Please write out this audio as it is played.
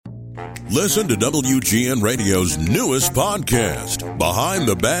Listen to WGN Radio's newest podcast, Behind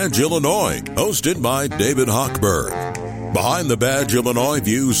the Badge Illinois, hosted by David Hochberg. Behind the Badge Illinois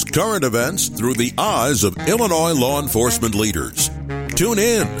views current events through the eyes of Illinois law enforcement leaders. Tune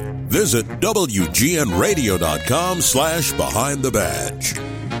in. Visit WGNRadio.com/Behind the Badge.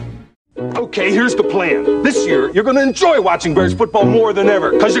 Okay, here's the plan. This year, you're going to enjoy watching Bears football more than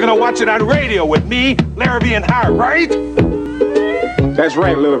ever, because you're going to watch it on radio with me, Larrabee, and Hart, right? That's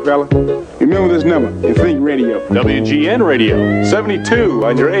right, little fella. Remember this number and think radio. WGN Radio, 72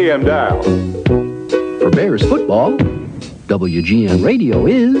 on your AM dial. For Bears football, WGN Radio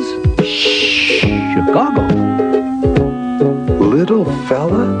is Chicago. Little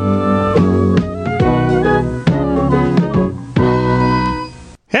fella?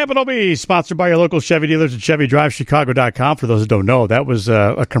 Hamp O'B, sponsored by your local Chevy dealers at ChevyDriveChicago.com. For those that don't know, that was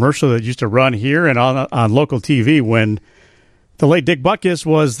a commercial that used to run here and on local TV when the late Dick Butkus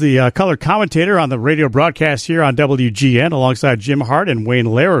was the color commentator on the radio broadcast here on WGN alongside Jim Hart and Wayne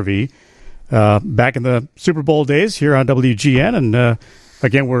Larrabee back in the Super Bowl days here on WGN. And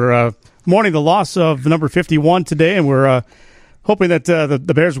again, we're mourning the loss of number 51 today, and we're hoping that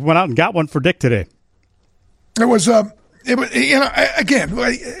the Bears went out and got one for Dick today. It was, again,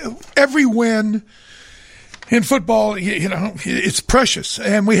 every win in football, it's precious,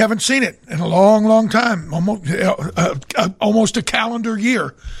 and we haven't seen it in a long, long time, almost a calendar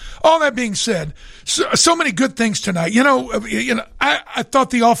year. All that being said, so many good things tonight. I thought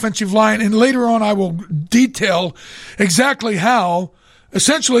the offensive line, and later on I will detail exactly how,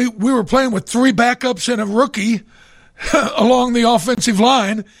 essentially, we were playing with three backups and a rookie along the offensive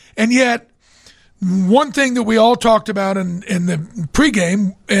line, and yet one thing that we all talked about in the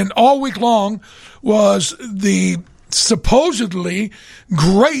pregame and all week long was the supposedly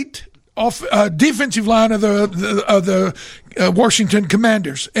great defensive line of the Washington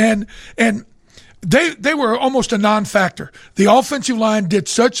Commanders, and they were almost a non-factor. The offensive line did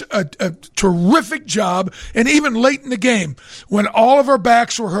such a terrific job, and even late in the game, when all of our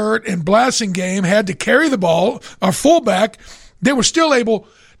backs were hurt and Blasingame had to carry the ball, our fullback, they were still able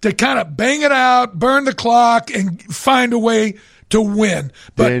to kind of bang it out, burn the clock, and find a way to win.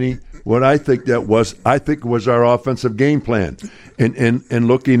 But Danny, what I think it was our offensive game plan. And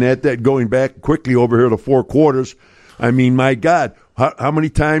looking at that, going back quickly over here to 4 quarters, I mean, my God, how many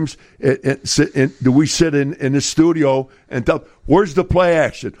times do we sit in the studio and tell, where's the play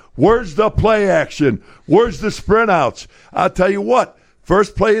action? Where's the play action? Where's the sprint outs? I'll tell you what,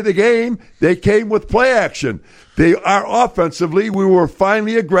 first play of the game, they came with play action. They are offensively, we were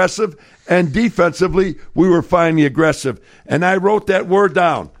finally aggressive, and defensively, we were finally aggressive. And I wrote that word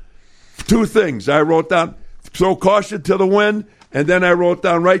down. 2 things. I wrote down, throw caution to the wind, and then I wrote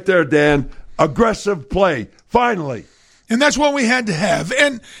down right there, Dan, aggressive play. Finally. And that's what we had to have.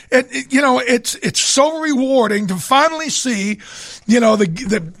 And it's so rewarding to finally see,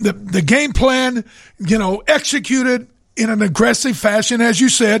 the game plan, executed in an aggressive fashion, as you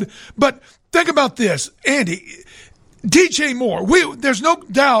said. But think about this, Andy, DJ Moore, there's no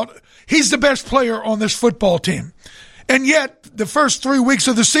doubt he's the best player on this football team. And yet, the first 3 weeks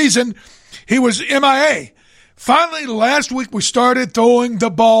of the season, he was MIA. Finally, last week we started throwing the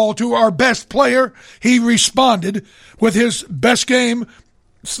ball to our best player. He responded with his best game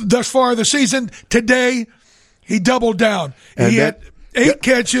thus far this season. Today, he doubled down. He had 8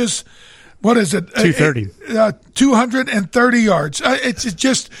 catches. What is it? 230. 230 yards.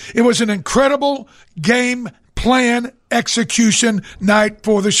 It was an incredible game plan execution night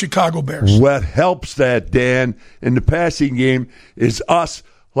for the Chicago Bears. What helps that, Dan, in the passing game is us,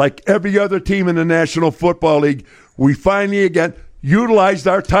 like every other team in the National Football League, we finally again utilized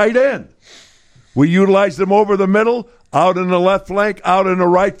our tight end. We utilized them over the middle, out in the left flank, out in the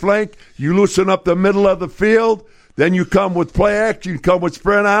right flank. You loosen up the middle of the field. Then you come with play action, you come with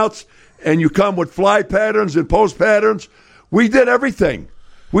sprint outs, and you come with fly patterns and post patterns. We did everything.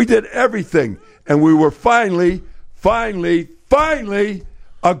 And we were finally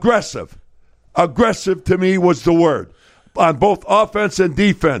aggressive. Aggressive, to me, was the word. On both offense and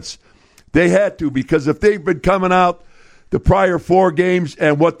defense. They had to, because if they've been coming out the prior 4 games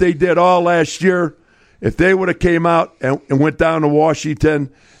and what they did all last year, if they would have came out and went down to Washington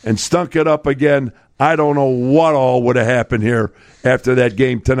and stunk it up again, I don't know what all would have happened here after that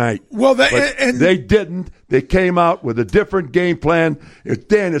game tonight. Well, they didn't. They came out with a different game plan.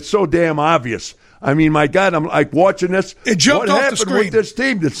 Dan, it's so damn obvious. I mean, my God, I'm like watching this. It jumped off the screen. What happened with this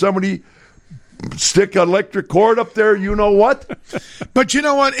team? Did somebody stick an electric cord up there, you know what? But you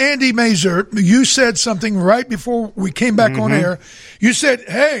know what, Andy Mazer, you said something right before we came back on air. You said,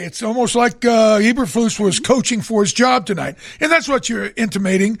 hey, it's almost like Eberflus was coaching for his job tonight. And that's what you're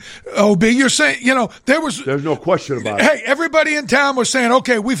intimating, OB. You're saying, there's no question about it. Hey, everybody in town was saying,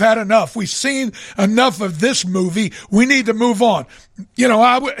 okay, we've had enough. We've seen enough of this movie. We need to move on.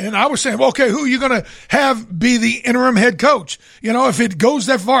 I was saying, okay, who are you going to have be the interim head coach? If it goes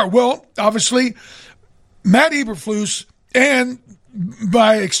that far, well, obviously, Matt Eberflus and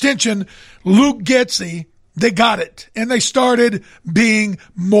by extension, Luke Getsy, they got it. And they started being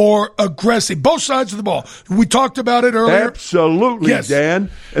more aggressive. Both sides of the ball. We talked about it earlier. Absolutely, yes. Dan,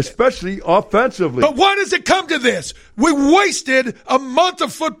 especially offensively. But why does it come to this? We wasted a month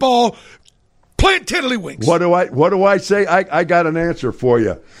of football playing tiddlywinks. What do I say? I got an answer for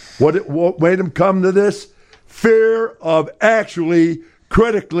you. What made them come to this? Fear of actually,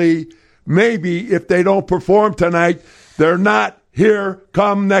 critically, maybe if they don't perform tonight, they're not here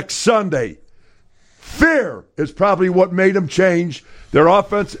come next Sunday. Fear is probably what made them change their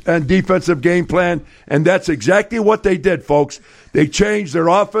offense and defensive game plan, and that's exactly what they did, folks. They changed their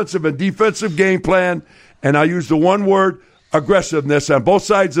offensive and defensive game plan, and I use the one word, aggressiveness, on both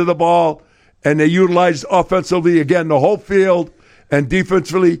sides of the ball, and they utilized offensively, again, the whole field, and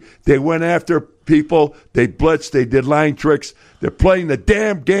defensively, they went after people. They blitzed. They did line tricks. They're playing the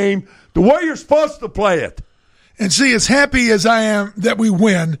damn game the way you're supposed to play it. And see, as happy as I am that we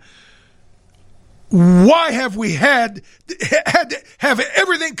win, why have we had to have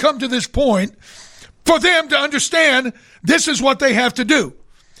everything come to this point for them to understand this is what they have to do,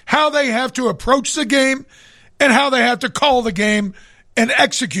 how they have to approach the game, and how they have to call the game and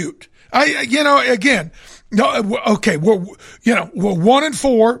execute? Again, okay, we're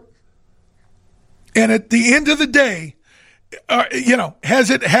 1-4, and at the end of the day, has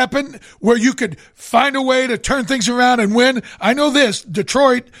it happened where you could find a way to turn things around and win? I know this: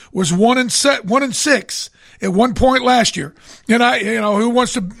 Detroit was 1-6 at one point last year, and who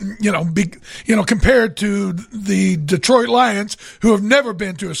wants to be compared to the Detroit Lions, who have never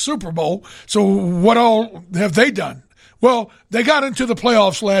been to a Super Bowl. So what all have they done? Well, they got into the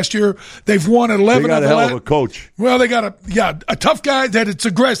playoffs last year. They've won 11. They got a hell of a coach. Well, they got a tough guy that it's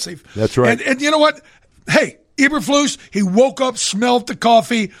aggressive. That's right. And you know what? Hey, Eberflus, he woke up, smelled the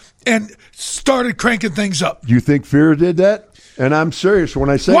coffee, and started cranking things up. You think fear did that? And I'm serious when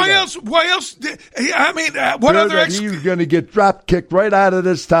I say Why that. else? What fear other? That he was going to get drop kicked right out of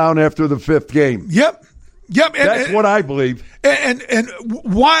this town after the 5th game. Yep. That's what I believe. And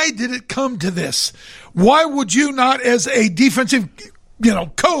why did it come to this? Why would you not, as a defensive,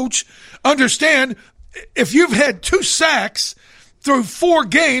 coach, understand if you've had 2 sacks through 4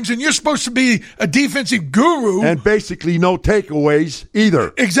 games and you're supposed to be a defensive guru, and basically no takeaways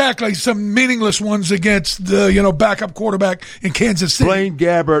either. Exactly, some meaningless ones against the backup quarterback in Kansas City. Blaine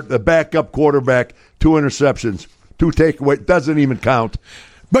Gabbert, the backup quarterback, 2 interceptions, 2 takeaways, doesn't even count.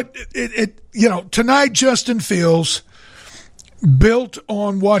 But tonight Justin Fields built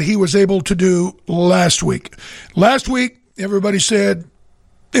on what he was able to do last week. Last week, everybody said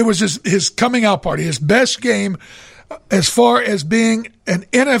it was his coming out party, his best game as far as being an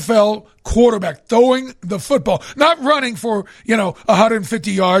NFL quarterback, throwing the football, not running for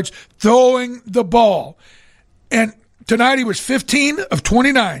 150 yards, throwing the ball. And tonight he was 15 of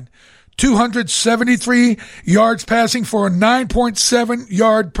 29. 273 yards passing for a 9.7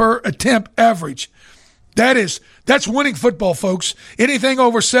 yard per attempt average. That's winning football, folks. Anything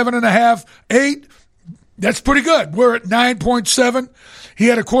over 7.5, 8, that's pretty good. We're at 9.7. He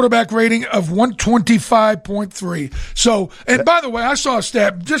had a quarterback rating of 125.3. So, and by the way, I saw a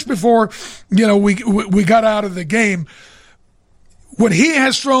stat just before we got out of the game. When he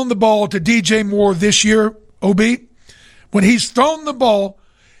has thrown the ball to DJ Moore this year, OB, when he's thrown the ball,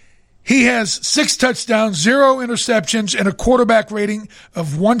 he has 6 touchdowns, 0 interceptions, and a quarterback rating of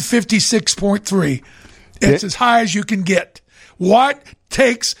 156.3. It's as high as you can get. What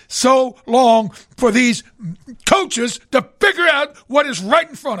takes so long for these coaches to figure out what is right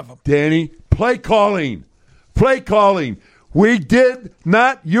in front of them? Danny, play calling. Play calling. We did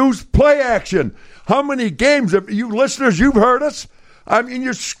not use play action. How many games have you listeners, you've heard us? I mean,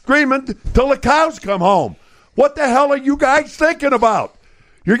 you're screaming till the cows come home. What the hell are you guys thinking about?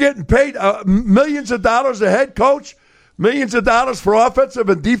 You're getting paid millions of dollars a head coach, millions of dollars for offensive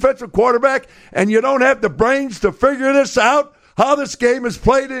and defensive quarterback, and you don't have the brains to figure this out, how this game is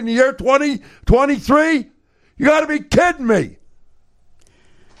played in the year 2023? You got to be kidding me.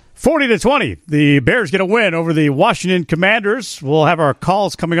 40-20. The Bears get a win over the Washington Commanders. We'll have our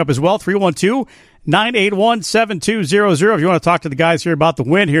calls coming up as well. 312-981-7200. If you want to talk to the guys here about the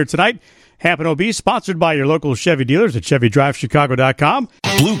win here tonight. Hamp O'B, sponsored by your local Chevy dealers at ChevyDriveChicago.com.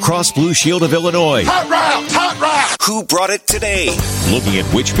 Blue Cross Blue Shield of Illinois. Hot route! Hot route! Who brought it today? Looking at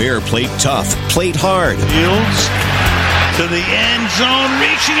which Bear played tough, played hard. Fields to the end zone,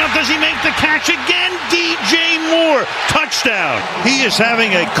 reaching up. Does he make the catch again? DJ Moore, touchdown. He is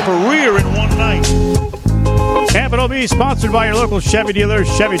having a career in one night. Hamp O'B, sponsored by your local Chevy dealers,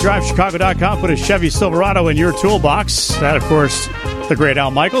 ChevyDriveChicago.com. Put a Chevy Silverado in your toolbox. That, of course, the great Al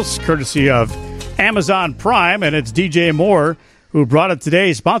Michaels, courtesy of Amazon Prime, and it's DJ Moore who brought it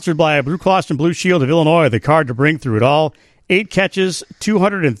today, sponsored by Blue Cross and Blue Shield of Illinois, the card to bring through it all. 8 catches,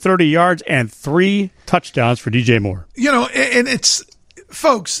 230 yards, and 3 touchdowns for DJ Moore. You know, and it's,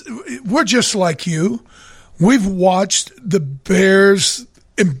 folks, we're just like you. We've watched the Bears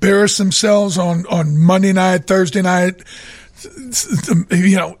embarrass themselves on Monday night, Thursday night,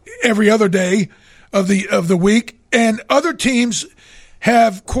 you know, every other day of the week. And other teams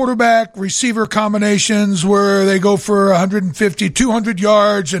have quarterback receiver combinations where they go for 150, 200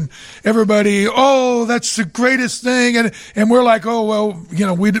 yards and everybody, oh, that's the greatest thing. And we're like, oh, well, you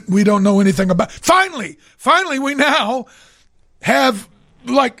know, we don't know anything about. Finally, we now have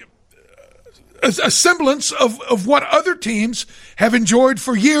like a semblance of what other teams have enjoyed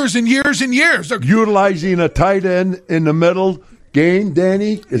for years and years and years. Utilizing a tight end in the middle game,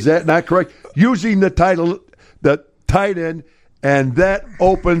 Danny, is that not correct? Using the tight end, and that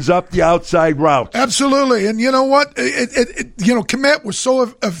opens up the outside route. Absolutely. And you know what? Kmet was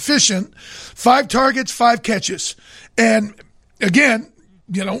so efficient. 5 targets, 5 catches. And again,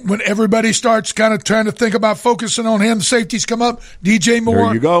 you know, when everybody starts kind of trying to think about focusing on him, the safeties come up, DJ Moore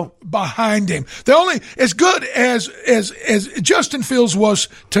there you go. Behind him. The only as good as Justin Fields was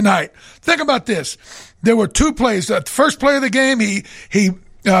tonight. Think about this. There were 2 plays. The first play of the game, he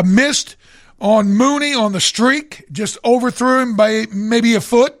missed on Mooney on the streak, just overthrew him by maybe a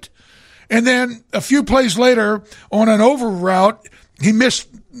foot. And then a few plays later on an over route, he missed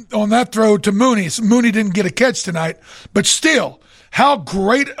on that throw to Mooney. So Mooney didn't get a catch tonight. But still, how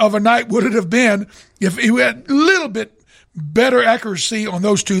great of a night would it have been if he had a little bit better accuracy on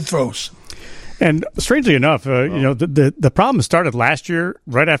those 2 throws? And strangely enough, you know, the problem started last year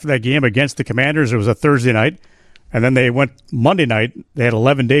right after that game against the Commanders. It was a Thursday night. And then they went Monday night. They had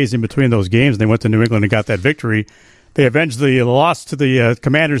 11 days in between those games, and they went to New England and got that victory. They avenged the loss to the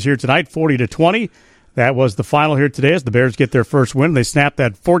Commanders here tonight, 40-20. That was the final here today as the Bears get their first win. They snapped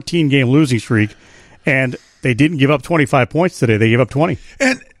that 14-game losing streak, and they didn't give up 25 points today. They gave up 20.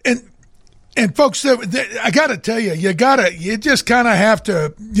 And folks, I got to tell you, you just kind of have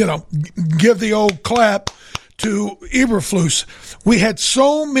to, you know, give the old clap to Eberflus. We had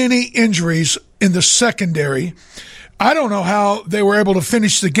so many injuries in the secondary. I don't know how they were able to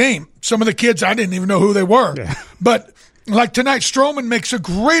finish the game. Some of the kids, I didn't even know who they were. Yeah. But like tonight, Stroman makes a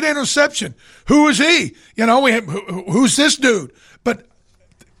great interception. Who is he? You know, who's this dude? But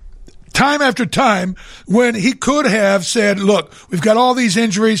time after time, when he could have said, look, we've got all these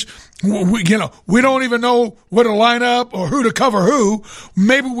injuries. We don't even know where to line up or who to cover who.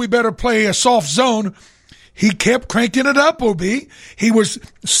 Maybe we better play a soft zone. He kept cranking it up, OB. He was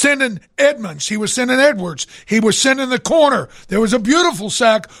sending Edmonds. He was sending Edwards. He was sending the corner. There was a beautiful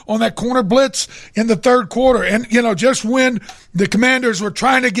sack on that corner blitz in the third quarter. And, you know, just when the Commanders were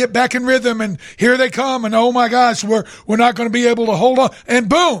trying to get back in rhythm and here they come and, oh, my gosh, we're not going to be able to hold on. And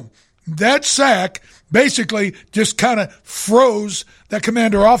boom, that sack basically just kind of froze that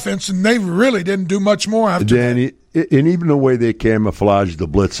Commander offense, and they really didn't do much more after Danny, that. And even the way they camouflaged the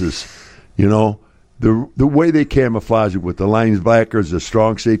blitzes, you know, the way they camouflage it with the linebackers, a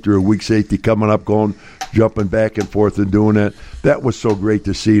strong safety or a weak safety coming up, jumping back and forth and doing that was so great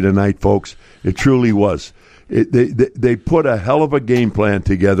to see tonight, folks. It truly was. They put a hell of a game plan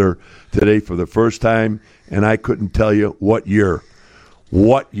together today for the first time, and I couldn't tell you what year,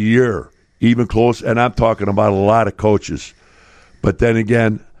 even close. And I'm talking about a lot of coaches. But then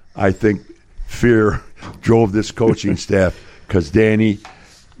again, I think fear drove this coaching staff because, Danny,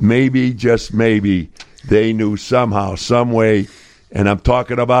 maybe, just maybe, they knew somehow, some way, and I'm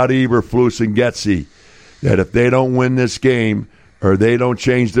talking about Eberflus and Getsy, that if they don't win this game or they don't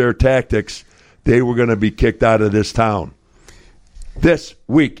change their tactics, they were going to be kicked out of this town this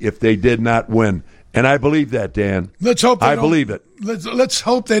week if they did not win. And I believe that, Dan. Let's hope I believe it. Let's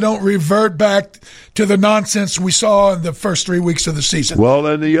hope they don't revert back to the nonsense we saw in the first 3 weeks of the season. Well,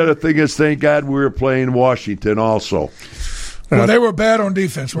 and the other thing is, thank God we were playing Washington also. Well, they were bad on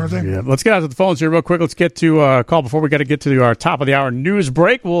defense, weren't they? Yeah. Let's get out to the phones here real quick. Let's get to a call before we got to get to our top of the hour news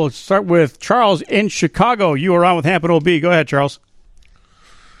break. We'll start with Charles in Chicago. You are on with Hamp O'B. Go ahead, Charles.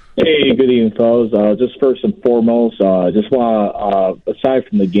 Hey, good evening, fellas. Just first and foremost, just want to, aside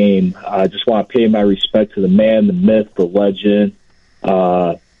from the game, I just want to pay my respect to the man, the myth, the legend.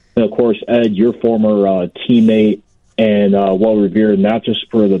 And of course, Ed, your former teammate and well-revered, not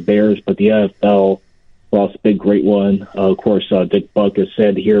just for the Bears, but the NFL. Lost a big, great one. Of course, Dick Butkus,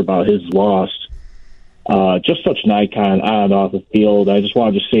 sad to hear about his loss. Just such an icon on and off the field. I just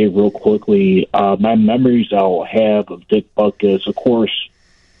wanted to say real quickly, my memories I'll have of Dick Butkus, of course,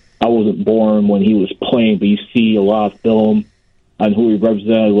 I wasn't born when he was playing, but you see a lot of film on who he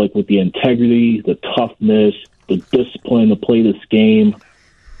represented, like with the integrity, the toughness, the discipline to play this game.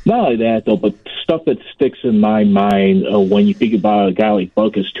 Not only that, though, but stuff that sticks in my mind when you think about a guy like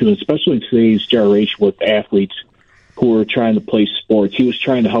Butkus, too, and especially in today's generation with athletes who are trying to play sports. He was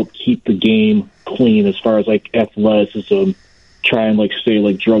trying to help keep the game clean as far as, like, athleticism, try and, like, stay,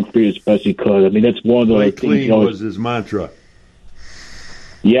 like, drug-free as best he could. I mean, that's one of the things. Clean was his mantra.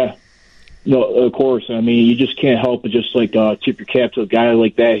 Yeah. No, of course. I mean, you just can't help but just, like, tip your cap to a guy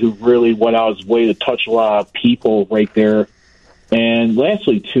like that who really went out his way to touch a lot of people right there. And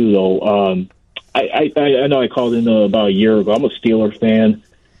lastly, too, though, I know I called in about a year ago. I'm a Steelers fan,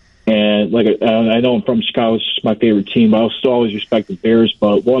 and I know I'm from Chicago. It's just my favorite team. I'll still always respect the Bears,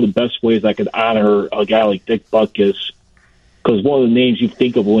 but one of the best ways I could honor a guy like Dick Butkus, because one of the names you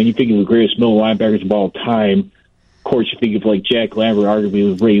think of when you think of the greatest middle linebackers of all time, of course, you think of like Jack Lambert,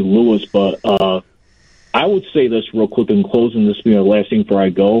 arguably with Ray Lewis, but I would say this real quick in closing, this being the last thing before I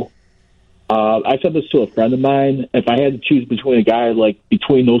go. I said this to a friend of mine. If I had to choose between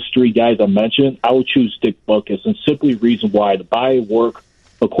between those three guys I mentioned, I would choose Dick Butkus, and simply reason why: the body of work.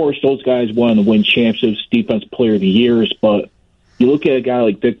 Of course, those guys won to win championships, defense player of the years, but you look at a guy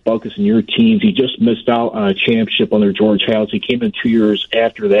like Dick Butkus and your teams, he just missed out on a championship under George House. He came in 2 years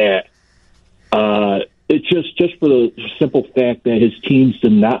after that. It's just for the simple fact that his teams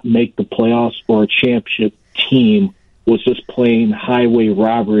did not make the playoffs, or a championship team was just plain highway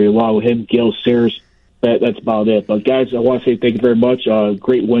robbery along with him, Gale Sayers. That's about it. But, guys, I want to say thank you very much.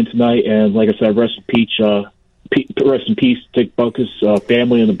 Great win tonight. And, like I said, rest in peace, Dick Butkus,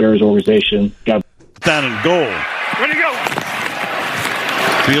 family, and the Bears organization. God. Down and goal. Ready to go.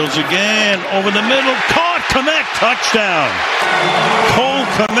 Fields again. Over the middle. Caught. Kmet. Touchdown. Cole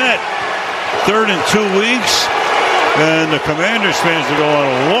Kmet. 3rd in 2 weeks. And the Commanders fans are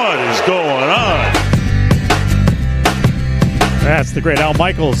going, what is going on? That's the great Al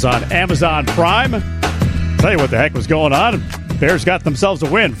Michaels on Amazon Prime. Tell you what the heck was going on. Bears got themselves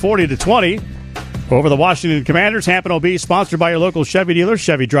a win, 40-20, over the Washington Commanders. Hamp O'B, sponsored by your local Chevy dealer,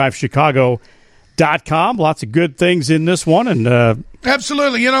 ChevyDriveChicago.com. Lots of good things in this one. And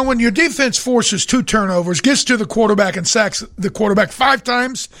absolutely. You know, when your defense forces 2 turnovers, gets to the quarterback and sacks the quarterback 5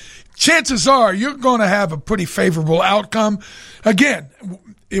 times, chances are you're going to have a pretty favorable outcome. Again,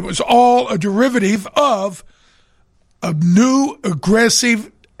 it was all a derivative of a new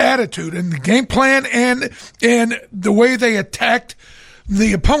aggressive attitude in the game plan and the way they attacked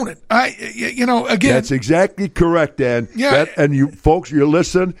the opponent. Again, that's exactly correct, Dan. Yeah, and you folks, you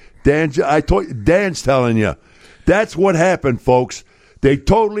listen, Dan. Dan's telling you, that's what happened, folks. They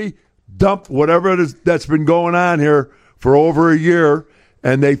totally dumped whatever it is that's been going on here for over a year,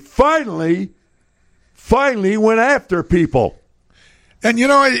 and they finally went after people. And,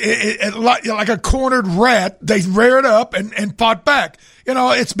 like a cornered rat, they reared up and fought back.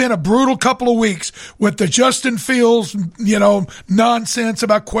 It's been a brutal couple of weeks with the Justin Fields, nonsense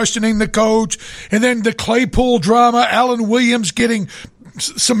about questioning the coach, and then the Claypool drama, Alan Williams getting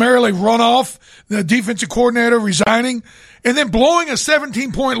summarily run off, the defensive coordinator resigning, and then blowing a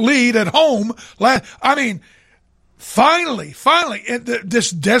 17-point lead at home. Finally, this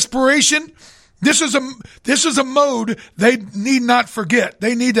desperation. This is a mode they need not forget.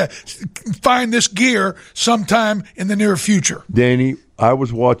 They need to find this gear sometime in the near future. Danny, I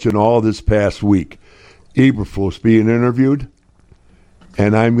was watching all this past week, Eberflus being interviewed,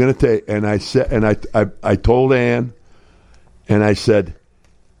 and I'm going to take. And I said, and I told Ann, and I said,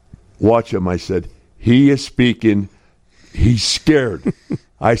 watch him. I said, he is speaking. He's scared.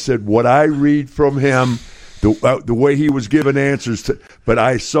 I said, what I read from him. The way he was giving answers to, but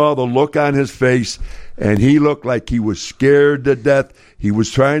I saw the look on his face, and he looked like he was scared to death. He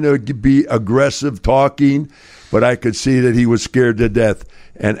was trying to be aggressive talking, but I could see that he was scared to death.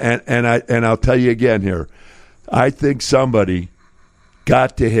 And I'll tell you again here, I think somebody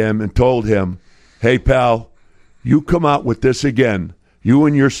got to him and told him, "Hey pal, you come out with this again. You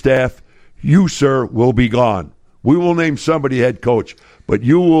and your staff, you sir, will be gone. We will name somebody head coach, but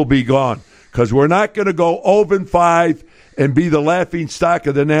you will be gone because we're not going to go 0-5 and be the laughing stock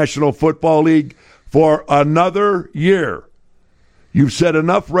of the National Football League for another year. You've set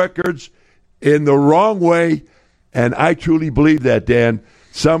enough records in the wrong way, and I truly believe that, Dan.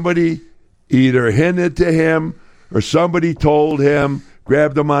 Somebody either hinted to him or somebody told him,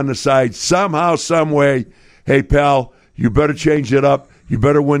 grabbed him on the side, somehow, some way, hey, pal, you better change it up. You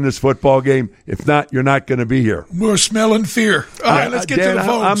better win this football game. If not, you're not going to be here. We're smelling fear. All right, let's get Dan, to the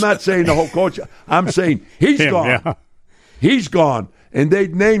phones. I'm not saying the whole coach. I'm saying he's gone. Yeah. He's gone. And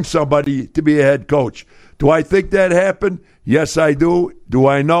they'd name somebody to be a head coach. Do I think that happened? Yes, I do. Do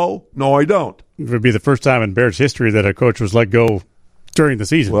I know? No, I don't. It would be the first time in Bears history that a coach was let go during the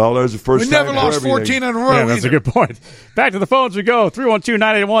season. Well, there's the first time. We never lost 14 in a row. Yeah, that's a good point. Back to the phones we go.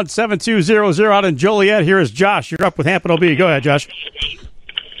 312-981-7200 out in Joliet. Here is Josh. You're up with Hamp O'B. Go ahead, Josh.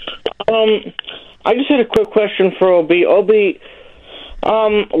 I just had a quick question for OB. OB,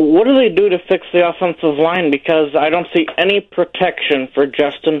 what do they do to fix the offensive line? Because I don't see any protection for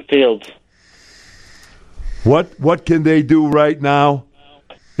Justin Fields. What can they do right now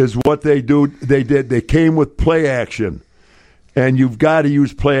is what they do. They came with play action, and you've got to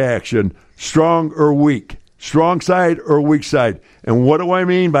use play action, strong or weak, strong side or weak side. And what do I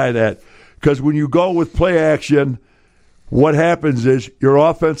mean by that? Because when you go with play action, what happens is your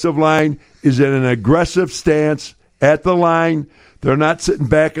offensive line is in an aggressive stance at the line. They're not sitting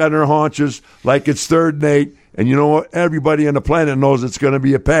back on their haunches like it's 3rd and 8, and you know what? Everybody on the planet knows it's going to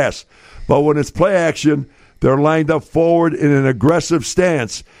be a pass. But when it's play action, they're lined up forward in an aggressive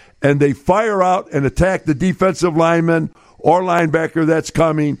stance, and they fire out and attack the defensive lineman or linebacker that's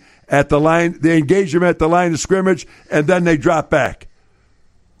coming at the line. They engage him at the line of scrimmage, and then they drop back.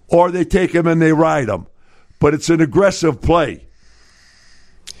 Or they take him and they ride him. But it's an aggressive play.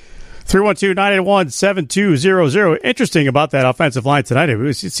 312-981-7200. Interesting about that offensive line tonight.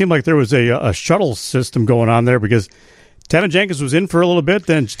 It seemed like there was a shuttle system going on there because Tevin Jenkins was in for a little bit,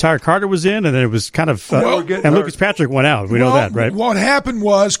 then Tyler Carter was in, and then it was kind of and Lucas Patrick went out. We know that, right? What happened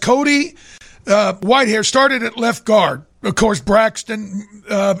was Cody Whitehair started at left guard. Of course, Braxton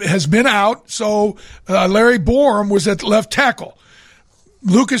has been out, so Larry Borum was at left tackle.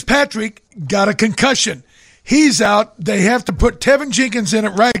 Lucas Patrick got a concussion. He's out. They have to put Tevin Jenkins in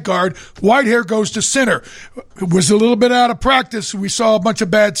at right guard. Whitehair goes to center. It was a little bit out of practice. We saw a bunch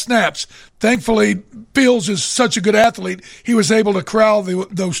of bad snaps. Thankfully, Fields is such a good athlete, he was able to corral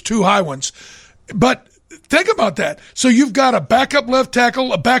those two high ones. But think about that. So you've got a backup left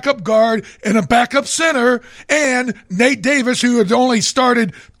tackle, a backup guard, and a backup center, and Nate Davis, who had only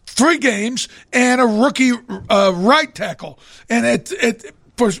started 3 games, and a rookie right tackle. And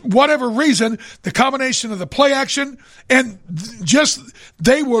for whatever reason, the combination of the play action and just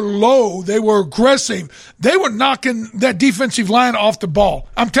they were low, they were aggressive, they were knocking that defensive line off the ball.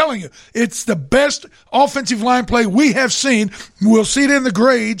 I'm telling you, it's the best offensive line play we have seen. We'll see it in the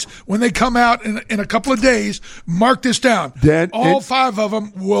grades when they come out in a couple of days. Mark this down. All 5 of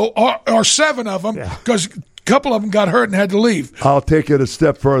them or 7 of them, because a couple of them got hurt and had to leave. I'll take it a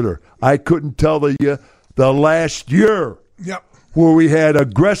step further. I couldn't tell you the last year. Yep. Where we had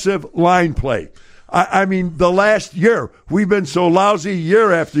aggressive line play. I mean, the last year, we've been so lousy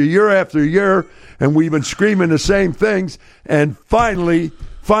year after year after year, and we've been screaming the same things, and finally,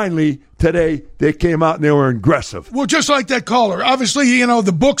 today, they came out and they were aggressive. Well, just like that caller. Obviously, you know,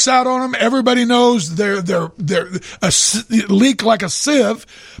 the book's out on them. Everybody knows they're a leak like a sieve,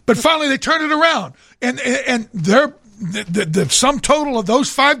 but finally they turned it around, and they're the sum total of those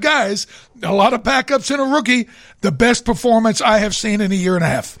 5 guys, a lot of backups and a rookie, the best performance I have seen in a year and a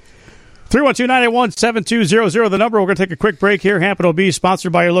half. 312-981-7200, the number. We're going to take a quick break here. Hamp O'B,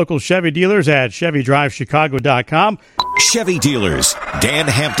 sponsored by your local Chevy dealers at ChevyDriveChicago.com. Chevy dealers, Dan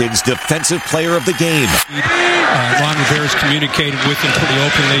Hampton's defensive player of the game. Ron Rivera's communicated with him pretty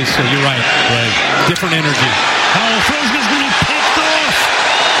openly, so you're right. Different energy. Howell throws is going to be picked off.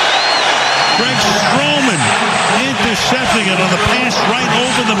 Greg Stroman intercepting it on the pass right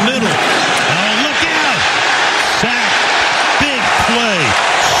over the middle. Oh, look out! Sack. Big play.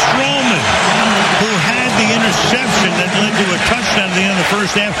 Stroman, who had the interception that led to a touchdown at the end of the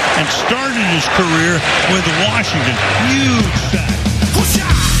first half and started his career with Washington. Huge sack.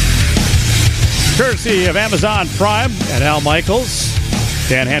 Courtesy of Amazon Prime and Al Michaels.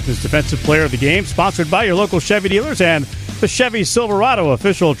 Dan Hampton's defensive player of the game, sponsored by your local Chevy dealers and the Chevy Silverado,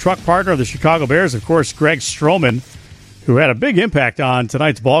 official truck partner of the Chicago Bears. Of course, Greg Stroman, who had a big impact on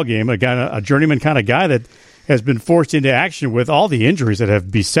tonight's ball game, a journeyman kind of guy that has been forced into action with all the injuries that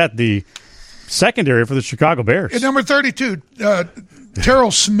have beset the secondary for the Chicago Bears. At number 32,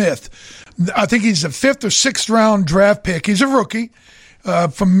 Terrell Smith. I think he's a 5th or 6th round draft pick. He's a rookie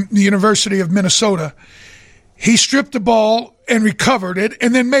from the University of Minnesota. He stripped the ball and recovered it,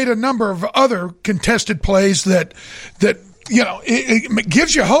 and then made a number of other contested plays that it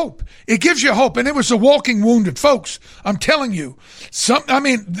gives you hope. It gives you hope, and it was a walking wounded, folks. I'm telling you.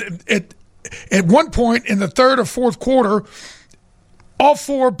 At one point in the third or fourth quarter, all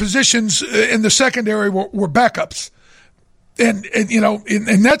 4 positions in the secondary were backups, and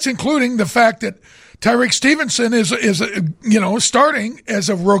that's including the fact that Tyreek Stevenson is starting as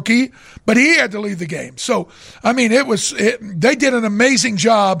a rookie, but he had to leave the game. So, I mean, they did an amazing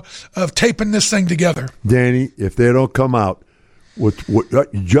job of taping this thing together. Danny, if they don't come out with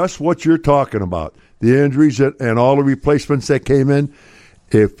just what you're talking about, the injuries and all the replacements that came in,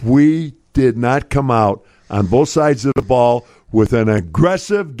 if we did not come out on both sides of the ball with an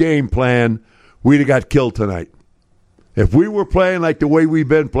aggressive game plan, we'd have got killed tonight. If we were playing like the way we've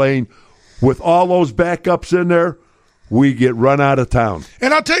been playing, with all those backups in there, we get run out of town.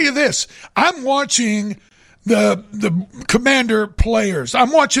 And I'll tell you this, I'm watching the Commander players.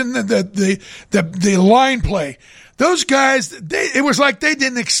 I'm watching the line play. Those guys, it was like they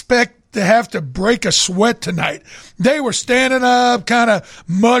didn't expect to have to break a sweat tonight. They were standing up, kind of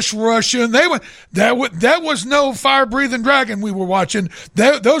mush rushing. That was no fire-breathing dragon we were watching.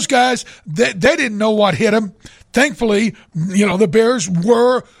 Those guys, they didn't know what hit them. Thankfully, the Bears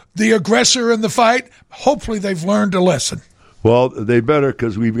were the aggressor in the fight. Hopefully they've learned a lesson. Well, they better,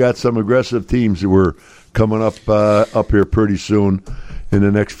 because we've got some aggressive teams that were coming up here pretty soon in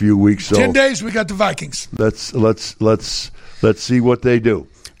the next few weeks. So 10 days, we got the Vikings. Let's see what they do.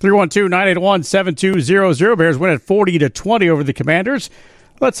 312-981-7200. Bears win at 40-20 over the Commanders.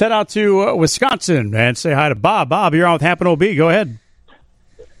 Let's head out to Wisconsin and say hi to Bob. Bob, you're on with Hamp O'B. Go ahead.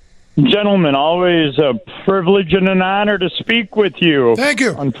 Gentlemen, always a privilege and an honor to speak with you. Thank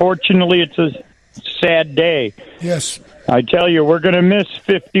you. Unfortunately, it's a sad day. Yes. I tell you, we're going to miss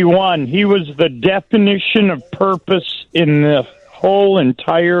 51. He was the definition of purpose in the whole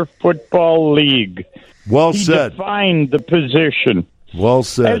entire football league. Well said. He defined the position. Well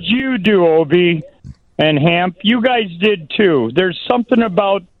said. As you do, Obi and Hamp. You guys did too. There's something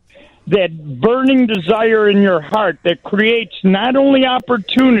about that burning desire in your heart that creates not only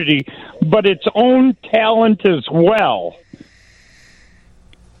opportunity, but its own talent as well.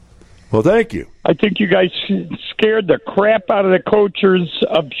 Well, thank you. I think you guys scared the crap out of the coaches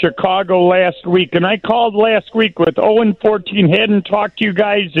of Chicago last week. And I called last week with 0-14, hadn't talked to you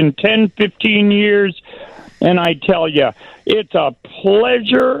guys in 10, 15 years. And I tell you, it's a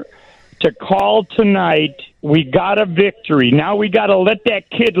pleasure to call tonight. We got a victory. Now we got to let that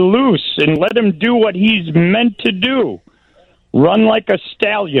kid loose and let him do what he's meant to do. Run like a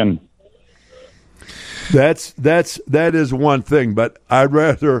stallion. That is one thing, but I'd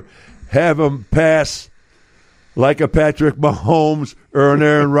rather have him pass like a Patrick Mahomes or an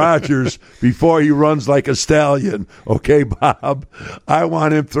Aaron Rodgers before he runs like a stallion. Okay, Bob? I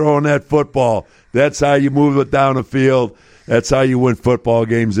want him throwing that football. That's how you move it down the field. That's how you win football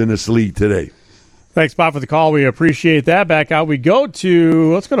games in this league today. Thanks, Bob, for the call. We appreciate that. Back out we go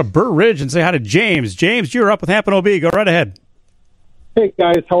to, let's go to Burr Ridge and say hi to James. James, you're up with Hamp O'B. Go right ahead. Hey,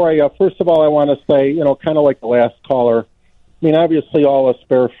 guys, how are you? First of all, I want to say, kind of like the last caller, I mean, obviously all us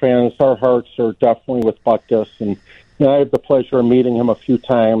Bear fans, our hearts are definitely with Butkus. And, I had the pleasure of meeting him a few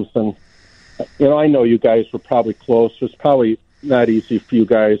times. And, I know you guys were probably close. It was probably not easy for you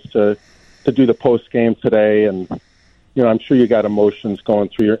guys to do the post game today. And, I'm sure you got emotions going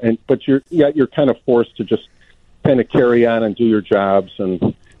through but you're kind of forced to just kind of carry on and do your jobs.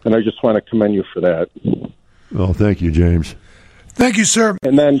 And I just want to commend you for that. Well, thank you, James. Thank you, sir.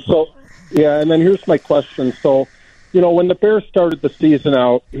 And then here's my question. So, when the Bears started the season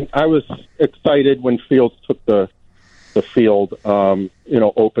out, I was excited when Fields took the field,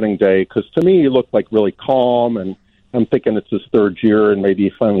 opening day, because to me he looked like really calm, and I'm thinking it's his third year and maybe he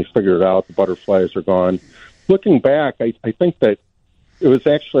finally figured it out. The butterflies are gone. Looking back, I think that it was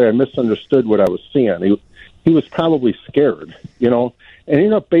actually I misunderstood what I was seeing. He was probably scared, and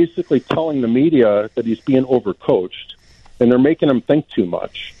ended up basically telling the media that he's being overcoached and they're making him think too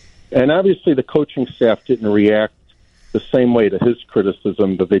much. And obviously the coaching staff didn't react the same way to his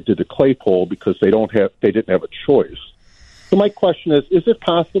criticism that they did to Claypool because they didn't have a choice. So my question is it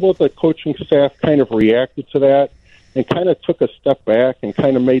possible that the coaching staff kind of reacted to that and kind of took a step back and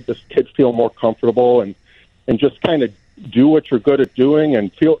kind of made this kid feel more comfortable and just kind of do what you're good at doing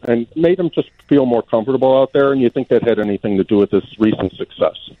and made him just feel more comfortable out there? And you think that had anything to do with this recent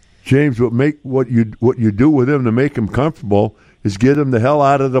success? James, what you do with him to make him comfortable is get him the hell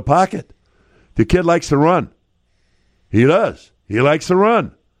out of the pocket. The kid likes to run. He does. He likes to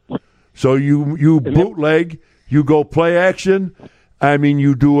run. So you bootleg, you go play action. I mean,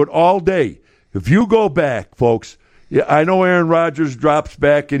 you do it all day. If you go back, folks, yeah, I know Aaron Rodgers drops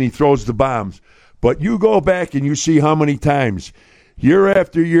back and he throws the bombs, but you go back and you see how many times, year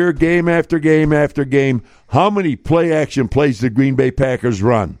after year, game after game after game, how many play action plays the Green Bay Packers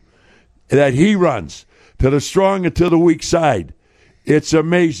run, that he runs to the strong and to the weak side. It's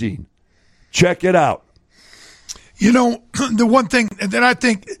amazing. Check it out. You know, the one thing that I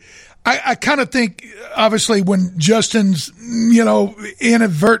think, I kind of think, obviously, when Justin's,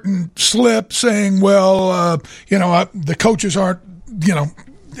 inadvertent slip saying, the coaches aren't,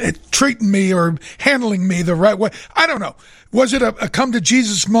 treating me or handling me the right way. I don't know. Was it a come to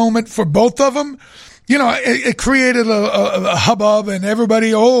Jesus moment for both of them? It created a hubbub and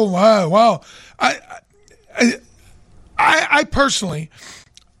everybody, oh, wow. I personally,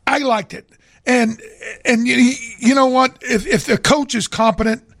 I liked it. And you know what? If the coach is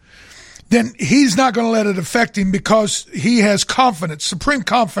competent, then he's not going to let it affect him because he has confidence, supreme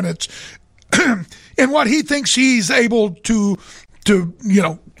confidence in what he thinks he's able to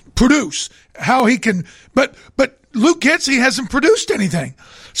produce, how he can. But Luke Getsy hasn't produced anything.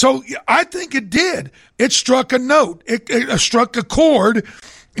 So I think it did. It struck a note. It struck a chord,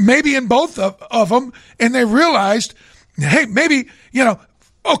 maybe in both of them, and they realized, hey, maybe,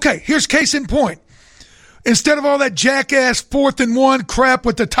 okay, here's case in point. Instead of all that jackass 4th and 1 crap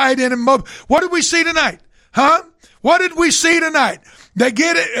with the tight end and mob, what did we see tonight? Huh? What did we see tonight? They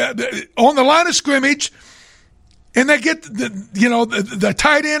get it on the line of scrimmage, and they get the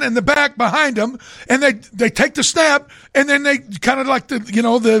tight end and the back behind them, and they take the snap, and then they kind of like the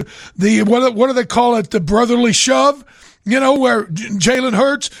what do they call it? The brotherly shove, where Jalen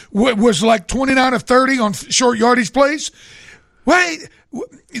Hurts was like 29 of 30 on short yardage plays. Wait,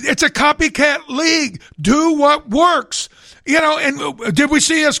 it's a copycat league. Do what works. And did we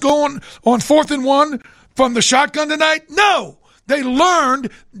see us going on 4th and 1 from the shotgun tonight? No. They learned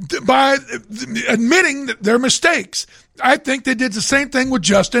by admitting their mistakes. I think they did the same thing with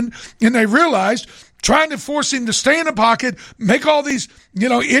Justin, and they realized trying to force him to stay in the pocket, make all these,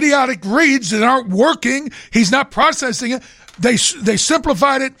 idiotic reads that aren't working. He's not processing it. They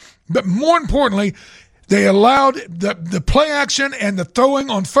simplified it, but more importantly, they allowed the play action and the throwing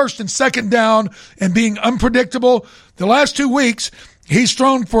on 1st and 2nd down and being unpredictable. The last 2 weeks, he's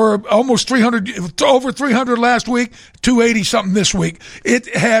thrown for almost 300, over 300 last week, 280 something this week.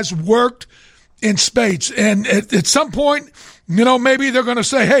 It has worked in spades. And at some point, maybe they're going to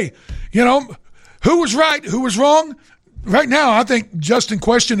say, hey, who was right, who was wrong? Right now, I think Justin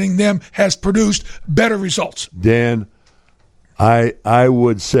questioning them has produced better results. Dan, I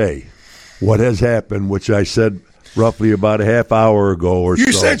would say what has happened, which I said roughly about a half hour ago or so.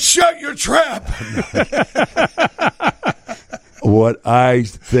 You said shut your trap. What I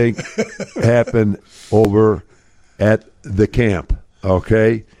think happened over at the camp,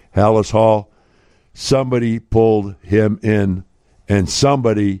 okay, Hallis Hall, somebody pulled him in, and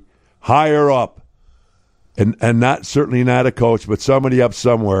somebody higher up, and certainly not a coach, but somebody up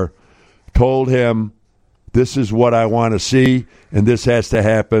somewhere, told him, this is what I want to see, and this has to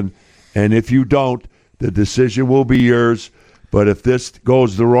happen, and if you don't, the decision will be yours, but if this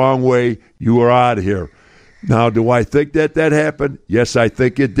goes the wrong way, you are out of here. Now, do I think that happened? Yes, I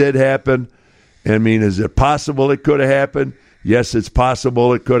think it did happen. I mean, is it possible it could have happened? Yes, it's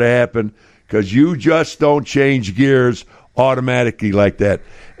possible it could have happened, because you just don't change gears automatically like that.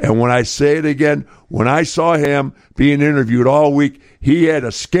 And when I say it again, when I saw him being interviewed all week, he had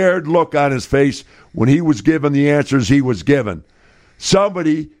a scared look on his face when he was given the answers he was given.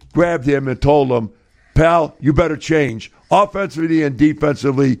 Somebody grabbed him and told him, pal, you better change offensively and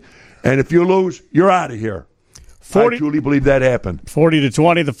defensively, and if you lose, you're out of here. I truly believe that happened.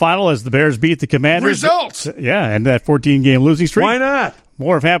 40-20, the final as the Bears beat the Commanders. Results! Yeah, and that 14-game losing streak. Why not?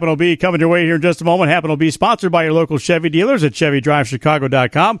 More of Hamp O'B coming your way here in just a moment. Hamp O'B sponsored by your local Chevy dealers at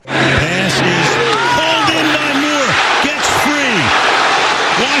ChevyDriveChicago.com. Pass is called in by Moore. Gets free.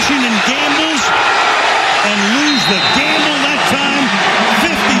 Washington gambles and lose the gamble that time.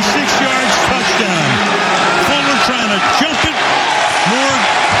 56 yards, touchdown. Fuller trying to jump it. Moore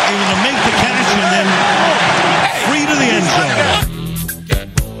able to make the catch and then free to the end zone.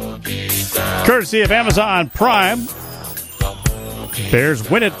 Courtesy of Amazon Prime. Bears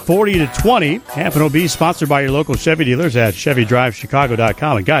win it 40-20. Hamp O'B sponsored by your local Chevy dealers at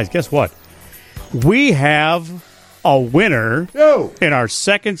ChevyDriveChicago.com. And guys, guess what? We have a winner in our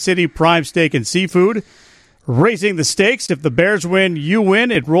Second City Prime Steak and Seafood. Raising the stakes. If the Bears win, you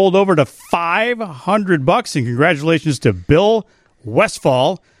win. It rolled over to $500. And congratulations to Bill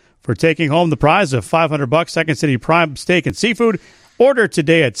Westfall for taking home the prize of $500. Second City Prime Steak and Seafood. Order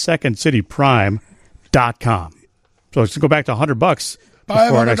today at secondcityprime.com. So let's go back to $100 before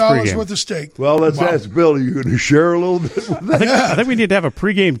our next pregame. $500 worth of steak. Well, let's ask Bill, are you going to share a little bit with that? I think we need to have a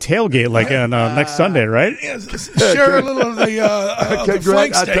pregame tailgate like on next Sunday, right? Share a little of the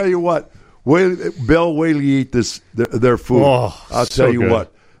flank steak. I'll tell you what. Bill, wait till you eat their food. Oh, I'll tell you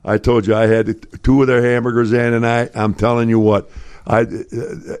what. I told you I had 2 of their hamburgers in, and I'm telling you what.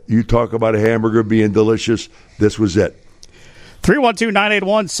 You talk about a hamburger being delicious. This was it.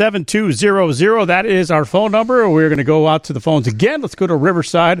 312-981-7200. That is our phone number. We're going to go out to the phones again. Let's go to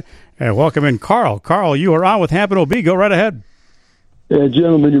Riverside and welcome in Carl. Carl, you are on with Hamp O'B. Go right ahead.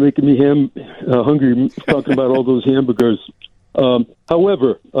 Gentlemen, you're making me hungry talking about all those hamburgers.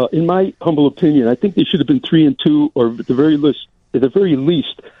 However, in my humble opinion, I think they should have been 3-2, or at the very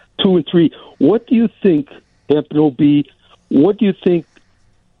least, 2-3. What do you think, Hamp O'B? What do you think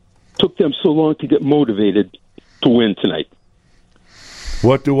took them so long to get motivated to win tonight?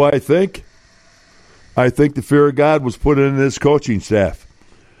 What do I think? I think the fear of God was put in this coaching staff.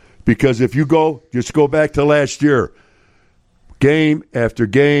 Because if you just go back to last year, game after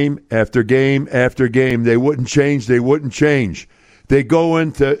game after game after game, they wouldn't change. They go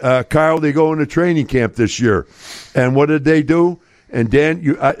into training camp this year. And what did they do? And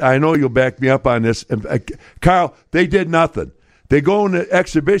Dan, I know you'll back me up on this. Kyle, they did nothing. They go into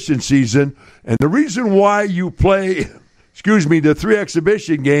exhibition season, and the reason why you play, the 3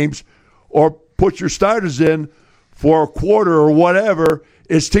 exhibition games or put your starters in for a quarter or whatever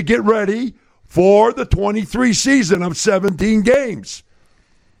is to get ready for the 23 season of 17 games.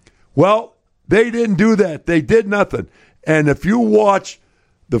 Well, they didn't do that. They did nothing. And if you watch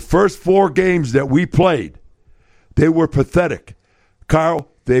the first 4 games that we played, they were pathetic. Carl,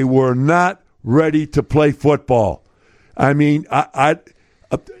 they were not ready to play football. I mean,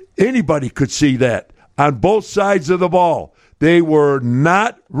 anybody could see that on both sides of the ball. They were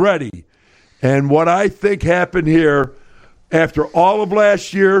not ready. And what I think happened here, after all of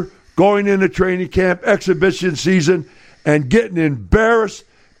last year, going into training camp, exhibition season, and getting embarrassed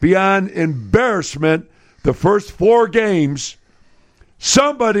beyond embarrassment the first 4 games,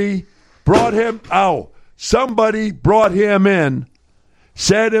 somebody brought him out. Somebody brought him in,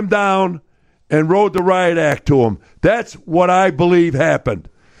 sat him down, and rode the riot act to him. That's what I believe happened.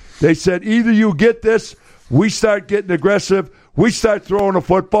 They said, either you get this, we start getting aggressive, we start throwing the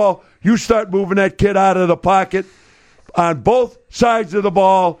football, you start moving that kid out of the pocket on both sides of the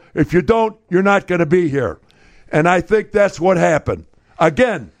ball. If you don't, you're not going to be here. And I think that's what happened.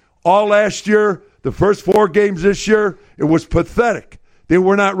 Again, all last year, the first 4 games this year, it was pathetic. They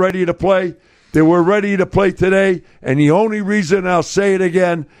were not ready to play. They were ready to play today, and the only reason, I'll say it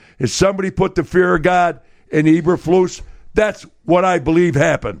again, is somebody put the fear of God in Eberflus. That's what I believe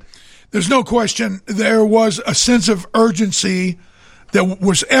happened. There's no question there was a sense of urgency that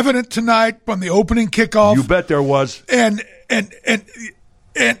was evident tonight from the opening kickoff. You bet there was. And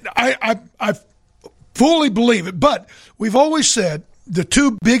I fully believe it. But we've always said the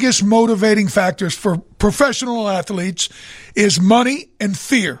 2 biggest motivating factors for professional athletes is money and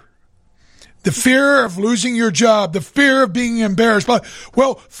fear. The fear of losing your job, the fear of being embarrassed.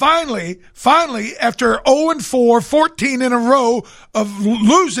 Well, finally, after 0-4, 14 in a row of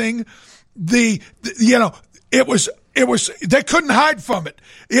losing, it was, they couldn't hide from it.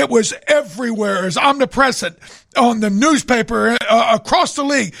 It was everywhere. It was omnipresent on the newspaper, across the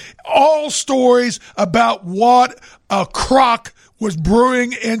league. All stories about what a crock was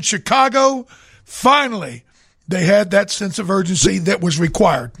brewing in Chicago. Finally, they had that sense of urgency that was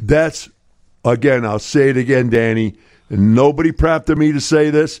required. Again, I'll say it again, Danny, and nobody prompted me to say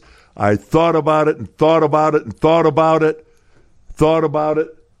this. I thought about it and thought about it and thought about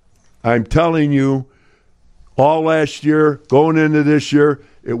it, I'm telling you, all last year, going into this year,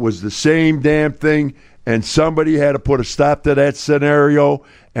 it was the same damn thing, and somebody had to put a stop to that scenario,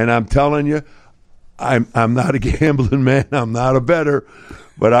 and I'm telling you, I'm not a gambling man, I'm not a bettor,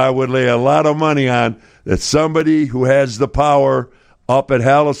 but I would lay a lot of money on that somebody who has the power up at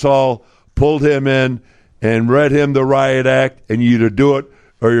Hallis Hall pulled him in and read him the riot act, and you either do it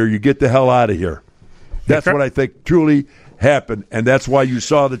or you get the hell out of here. That's what I think truly happened, and that's why you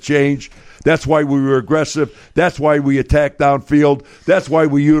saw the change. That's why we were aggressive. That's why we attacked downfield. That's why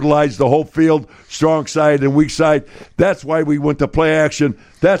we utilized the whole field, strong side and weak side. That's why we went to play action.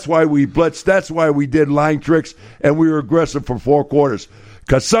 That's why we blitzed. That's why we did line tricks, and we were aggressive for 4 quarters.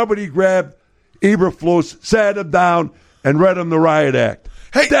 Because somebody grabbed Eberflus, sat him down, and read him the riot act.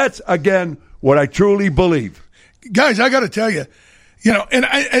 Hey, that's, again, what I truly believe. Guys, I got to tell you, and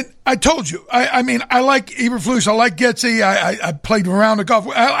I told you, I mean, I like Eberflus, I like Getsy, I played around the golf,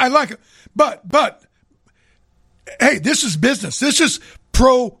 I like it. But hey, this is business. This is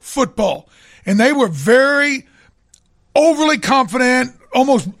pro football. And they were very overly confident,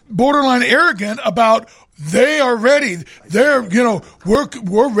 almost borderline arrogant about they are ready. They're,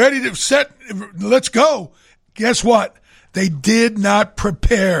 we're ready to set. Let's go. Guess what? They did not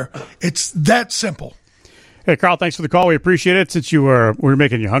prepare. It's that simple. Hey, Carl, thanks for the call. We appreciate it. Since we're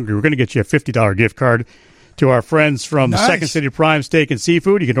making you hungry, we're going to get you a $50 gift card to our friends from Second City Prime Steak and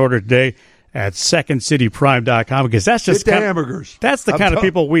Seafood. You can order today at secondcityprime.com because that's just get the hamburgers. That's the kind of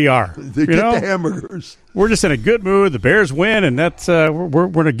people we are. Get the hamburgers. We're just in a good mood. The Bears win, and that's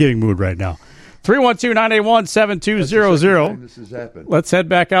we're in a giving mood right now. 312-981-7200. This has happened. Let's head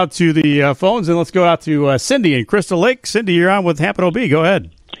back out to the phones, and let's go out to Cindy in Crystal Lake. Cindy, you're on with Hamp O'B. Go ahead.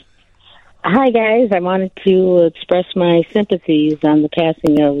 Hi, guys. I wanted to express my sympathies on the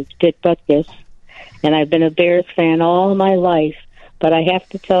passing of Dick Butkus, and I've been a Bears fan all my life, but I have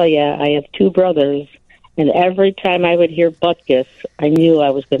to tell you, I have two brothers, and every time I would hear Butkus, I knew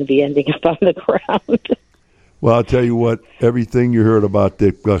I was going to be ending up on the ground. Well, I'll tell you what. Everything you heard about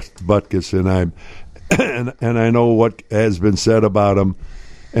Dick Butkus, and I know what has been said about him,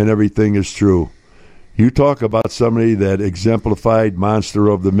 and everything is true. You talk about somebody that exemplified monster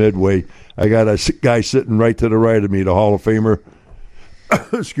of the Midway. I got a guy sitting right to the right of me, the Hall of Famer.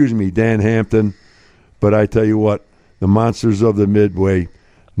 Excuse me, Dan Hampton. But I tell you what, the monsters of the Midway,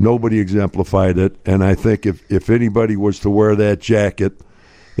 nobody exemplified it. And I think if anybody was to wear that jacket,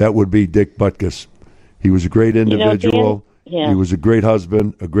 that would be Dick Butkus. He was a great individual. He was a great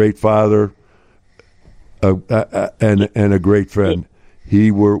husband, a great father, and a great friend.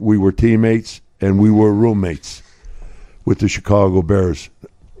 We were teammates, and we were roommates with the Chicago Bears.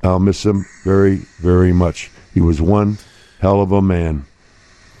 I'll miss him very, very much. He was one hell of a man.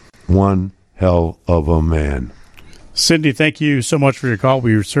 One hell of a man. Cindy, thank you so much for your call.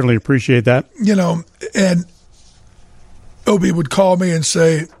 We certainly appreciate that. And Obie would call me and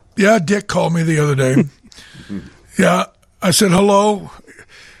say, yeah, Dick called me the other day. Yeah, I said, hello.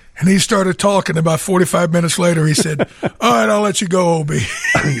 And he started talking. About 45 minutes later, he said, all right, I'll let you go, Obie.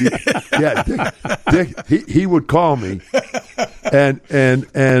 Dick, he would call me. And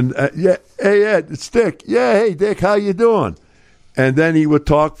yeah, hey, Ed, it's Dick. Yeah, hey, Dick, how you doing? And then he would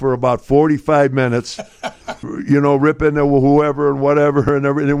talk for about 45 minutes, ripping whoever and whatever and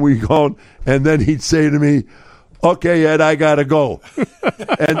everything. We go, and then he'd say to me, okay, Ed, I got to go.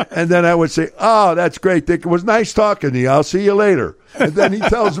 and then I would say, oh, that's great, Dick. It was nice talking to you. I'll see you later. And then he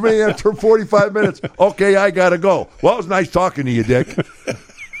tells me after 45 minutes, okay, I got to go. Well, it was nice talking to you, Dick.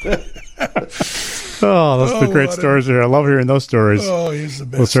 Those are great stories there. I love hearing those stories. Oh, he's the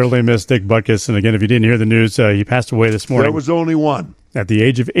best. We'll certainly miss Dick Butkus. And again, if you didn't hear the news, he passed away this morning. There was only one. At the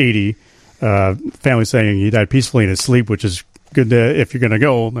age of 80. Family saying he died peacefully in his sleep, which is good if you're going to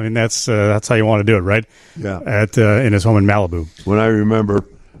go. I mean, that's how you want to do it, right? Yeah. In his home in Malibu. When I remember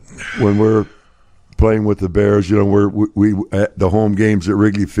when we're playing with the Bears, we at the home games at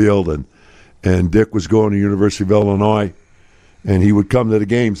Wrigley Field, and Dick was going to University of Illinois. And he would come to the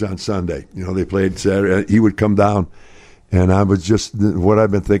games on Sunday. They played Saturday. He would come down, and I was just what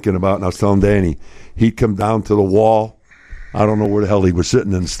I've been thinking about. And I was telling Danny, he'd come down to the wall. I don't know where the hell he was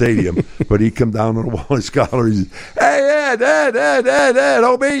sitting in the stadium, but he'd come down to the wall in his collar. He'd say, hey, Ed,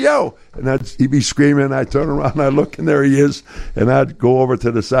 OB, yo. And he'd be screaming. I'd turn around, I'd look, and there he is. And I'd go over to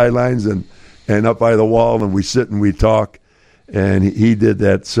the sidelines and up by the wall, and we'd sit and we'd talk. And he did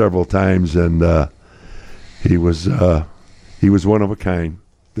that several times, and he was one of a kind.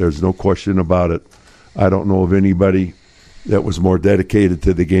 There's no question about it. I don't know of anybody that was more dedicated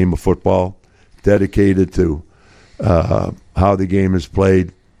to the game of football, dedicated to how the game is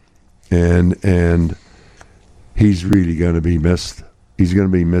played, and he's really going to be missed. He's going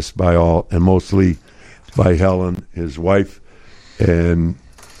to be missed by all, and mostly by Helen, his wife. And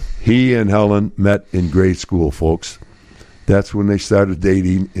he and Helen met in grade school, folks. That's when they started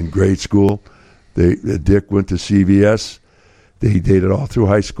dating, in grade school. Dick went to CVS. They dated all through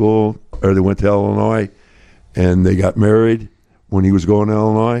high school, or they went to Illinois, and they got married when he was going to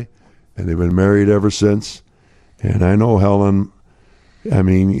Illinois, and they've been married ever since. And I know Helen, I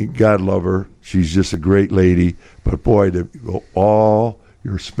mean, God love her. She's just a great lady. But, boy,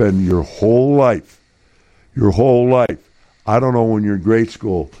 you're spending your whole life. I don't know when you're in grade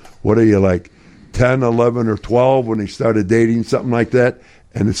school. What are you, like 10, 11, or 12 when they started dating, something like that?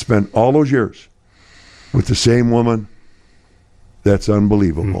 And to spend all those years with the same woman, that's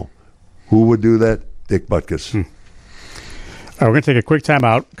unbelievable. Who would do that? Dick Butkus. We're going to take a quick time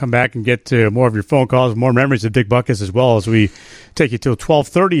out, come back and get to more of your phone calls, more memories of Dick Butkus, as well as we take you till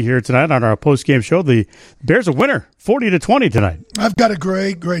 12:30 here tonight on our post-game show. The Bears a winner, 40-20 tonight. I've got a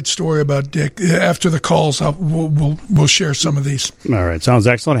great story about Dick. After the calls, we'll share some of these. All right, sounds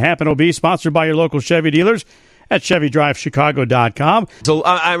excellent. Hamp O'B, sponsored by your local Chevy dealers at ChevyDriveChicago.com. So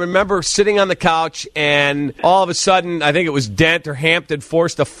I remember sitting on the couch, and all of a sudden, I think it was Dent or Hampton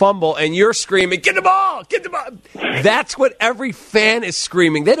forced a fumble, and you're screaming, "Get the ball! Get the ball!" That's what every fan is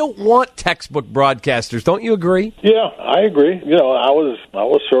screaming. They don't want textbook broadcasters. Don't you agree? Yeah, I agree. I was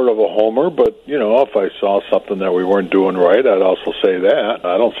sort of a homer, but if I saw something that we weren't doing right, I'd also say that.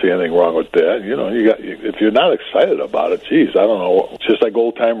 I don't see anything wrong with that. If you're not excited about it, geez, I don't know. It's just like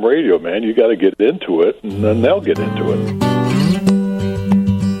old time radio, man. You got to get into it, and then they'll get into it.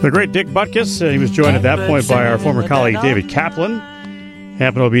 The great Dick Butkus. He was joined at that point by our former colleague David Kaplan.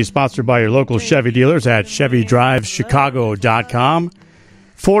 Hamp O'B, sponsored by your local Chevy dealers at ChevyDriveChicago.com.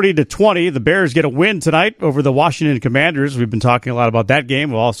 40-20, the Bears get a win tonight over the Washington Commanders. We've been talking a lot about that game.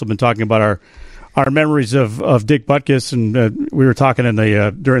 We've also been talking about our memories of Dick Butkus, and we were talking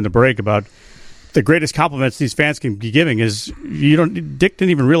during the break about the greatest compliments these fans can be giving is Dick didn't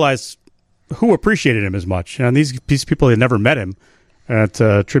even realize who appreciated him as much. And these people had never met him. That's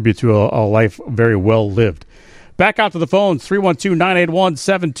a tribute to a life very well lived. Back out to the phones,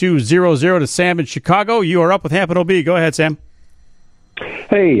 312-981-7200 to Sam in Chicago. You are up with Hamp O'B. Go ahead, Sam.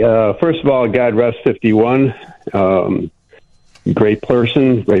 Hey, first of all, God rest 51. Great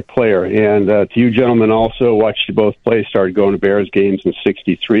person, great player. And to you gentlemen also, watched you both play, started going to Bears games in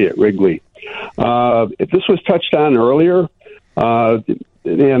 63 at Wrigley. If this was touched on earlier,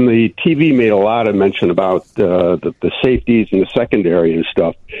 and the TV made a lot of mention about the safeties and the secondary and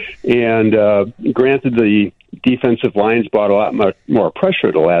stuff. And granted, the defensive line's brought a lot more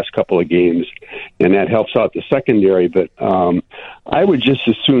pressure the last couple of games, and that helps out the secondary. But I would just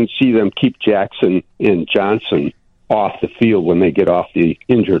as soon see them keep Jackson and Johnson off the field when they get off the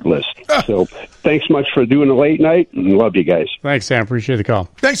injured list. So thanks much for doing the late night, and love you guys. Thanks, Sam. Appreciate the call.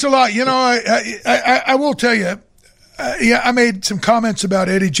 Thanks a lot. I will tell you, I made some comments about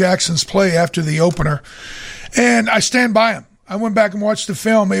Eddie Jackson's play after the opener, and I stand by him. I went back and watched the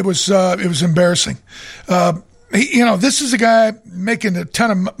film. It was embarrassing. This is a guy making a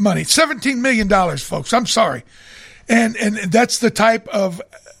ton of money, $17 million, folks. I'm sorry, and that's the type of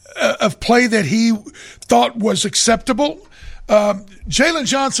play that he thought was acceptable. Jalen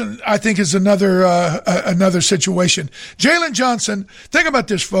Johnson, I think, is another situation. Jalen Johnson, think about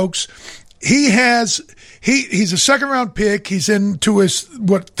this, folks. He's a second-round pick. He's into his,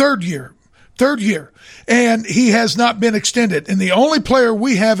 third year. And he has not been extended. And the only player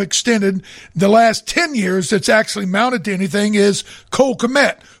we have extended the last 10 years that's actually mounted to anything is Cole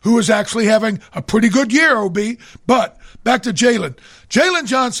Kmet, who is actually having a pretty good year, OB. But back to Jalen. Jalen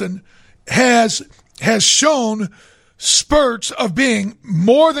Johnson has shown spurts of being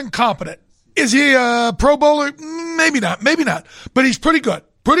more than competent. Is he a Pro Bowler? Maybe not. But he's pretty good.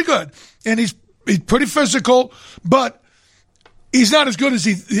 And he's pretty physical, but he's not as good as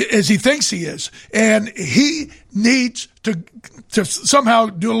he thinks he is. And he needs to somehow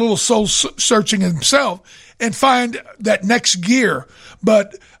do a little soul searching himself and find that next gear.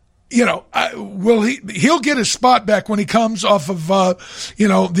 But he'll get his spot back when he comes off of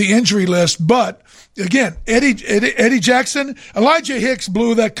the injury list. But again, Eddie Jackson, Elijah Hicks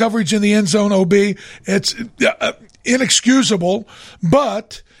blew that coverage in the end zone. OB, it's inexcusable,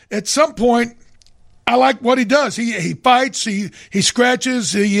 but at some point, I like what he does. He fights. He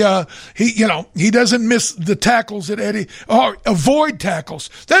scratches. He doesn't miss the tackles that Eddie, or avoid tackles.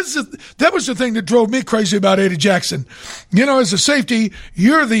 That was the thing that drove me crazy about Eddie Jackson. As a safety,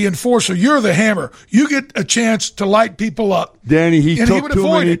 you're the enforcer. You're the hammer. You get a chance to light people up. Danny, he took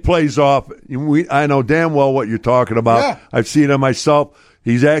too many plays off. I know damn well what you're talking about. Yeah. I've seen it myself.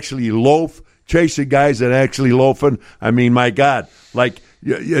 He's actually chasing guys that actually loafing. I mean, my God,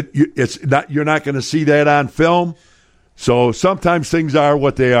 you're not going to see that on film. So sometimes things are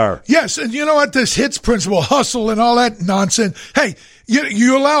what they are. Yes, and you know what? This hits principle, hustle, and all that nonsense. Hey,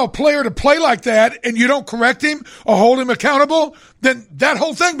 you allow a player to play like that, and you don't correct him or hold him accountable, then that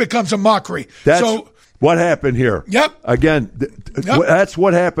whole thing becomes a mockery. That's what happened here. Yep. Again, that's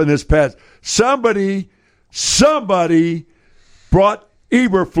what happened this past. Somebody brought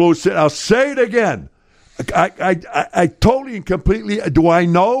Eberflus. I'll say it again. I totally and completely, do I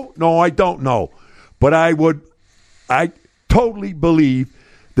know? No, I don't know. But I totally believe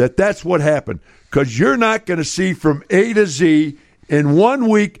that that's what happened. Because you're not going to see from A to Z in 1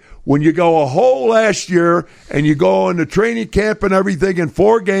 week when you go a whole last year and you go into training camp and everything in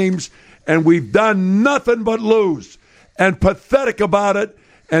 4 games, and we've done nothing but lose. and pathetic about it.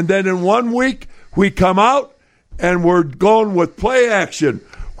 And then in 1 week, we come out and we're going with play action.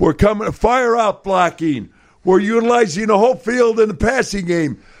 We're coming fire out blocking. We're utilizing the whole field in the passing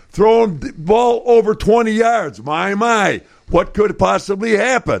game, throwing the ball over 20 yards. My, what could possibly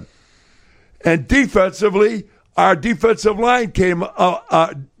happen? And defensively, our defensive line came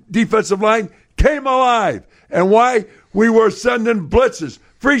alive. And why? We were sending blitzes,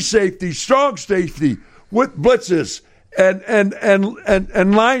 free safety, strong safety with blitzes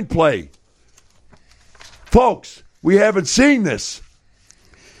and line play. Folks, we haven't seen this.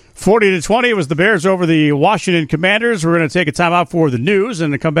 40-20 was the Bears over the Washington Commanders. We're going to take a time out for the news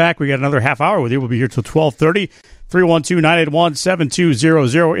and to come back. We got another half hour with you. We'll be here till 12:30.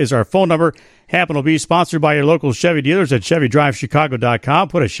 312-981-7200 is our phone number. Hamp O'B, sponsored by your local Chevy dealers at ChevyDriveChicago.com.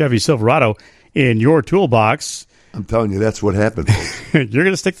 Put a Chevy Silverado in your toolbox. I'm telling you, that's what happened, folks. You're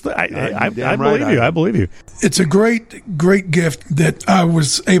going to stick to I believe you. I believe you. It's a great, great gift that I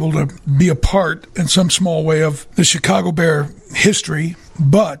was able to be a part in some small way of the Chicago Bear history.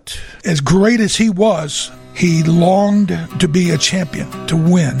 But as great as he was, he longed to be a champion, to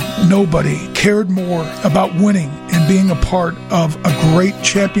win. Nobody cared more about winning and being a part of a great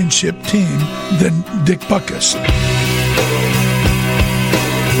championship team than Dick Butkus.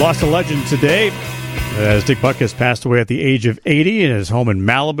 Lost a legend today as Dick Butkus passed away at the age of 80 in his home in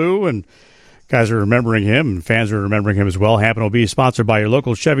Malibu, and guys are remembering him, and fans are remembering him as well. Hamp O'B, sponsored by your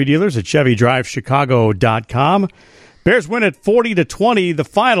local Chevy dealers at ChevyDriveChicago.com. Bears win at 40-20, the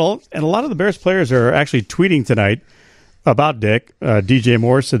final, and a lot of the Bears players are actually tweeting tonight about Dick. DJ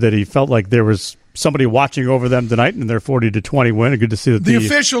Moore said that he felt like there was somebody watching over them tonight in their 40-20 win. Good to see that the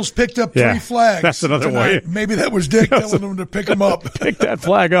officials picked up 3 flags. That's another tonight. way. Maybe that was Dick telling them to pick them up. Pick that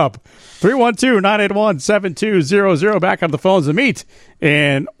flag up. 312-981-7200. Back on the phones to meet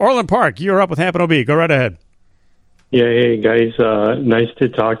in Orland Park. You're up with Hamp O'B. Go right ahead. Yeah, hey guys, nice to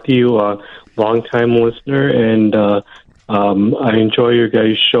talk to you. Long-time listener, and I enjoy your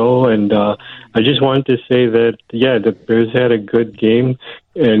guys' show. And I just wanted to say that, the Bears had a good game,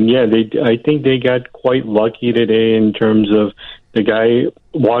 and I think they got quite lucky today in terms of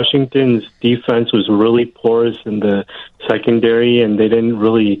Washington's defense was really porous in the secondary, and they didn't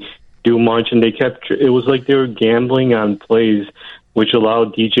really do much, and it was like they were gambling on plays, which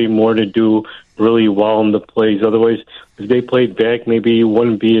allowed DJ Moore to do really well in the plays. Otherwise, if they played back, maybe it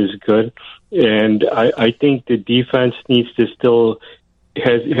wouldn't be as good. And I think the defense needs to still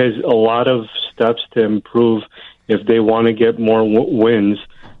has a lot of steps to improve if they want to get more wins.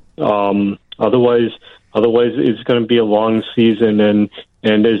 Otherwise it's going to be a long season. And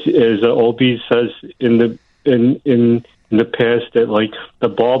as Obi says in the past, that like the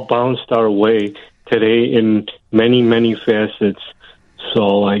ball bounced our way today in many facets.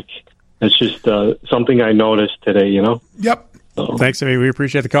 So like it's just something I noticed today. Yep. So. Thanks, Amy. We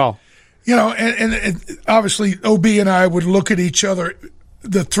appreciate the call. And obviously, OB and I would look at each other,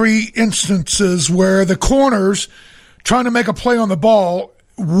 the 3 instances where the corners trying to make a play on the ball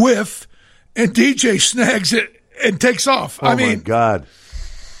and DJ snags it and takes off. Oh, my God.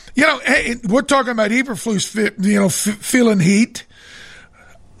 Hey, we're talking about Eberflus, feeling heat.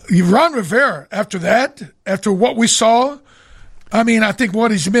 Ron Rivera, after what we saw, I think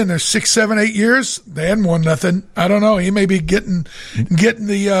he's been there 6, 7, 8 years. They hadn't won nothing. I don't know. He may be getting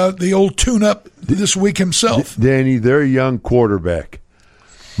the old tune-up this week himself. Danny, they're a young quarterback.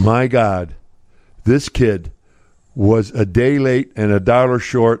 My God, this kid was a day late and $1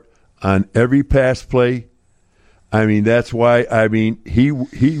 short on every pass play. That's why. That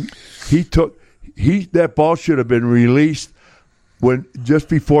ball should have been released just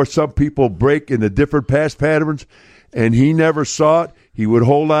before some people break into different pass patterns. And he never saw it. He would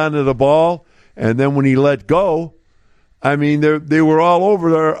hold on to the ball, and then when he let go, they were all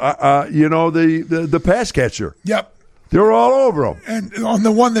over there. The pass catcher. Yep, they were all over him. And on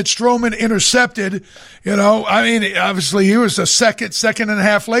the one that Stroman intercepted, obviously he was a second and a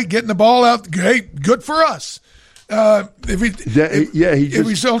half late getting the ball out. Hey, good for us. It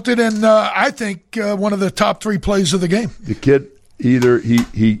resulted in I think one of the top 3 plays of the game. The kid. Either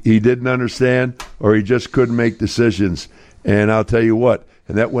he didn't understand or he just couldn't make decisions. And I'll tell you what,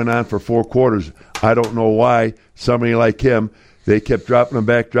 and that went on for 4 quarters. I don't know why somebody like him, they kept dropping him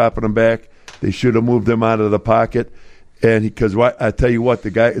back. They should have moved him out of the pocket. And because I tell you what, the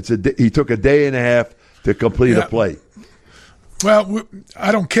guy, he took a day and a half to complete a play. Well,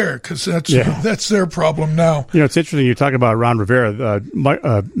 I don't care because that's their problem now. It's interesting you're talking about Ron Rivera.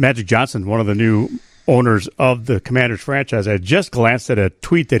 Magic Johnson, one of the new owners of the Commanders franchise. I just glanced at a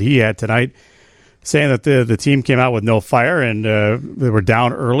tweet that he had tonight saying that the team came out with no fire and they were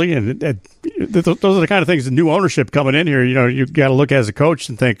down early. And those are the kind of things, the new ownership coming in here, you got to look as a coach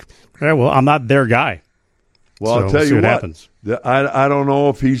and think, well, I'm not their guy. Well, so I'll tell you what happens. I don't know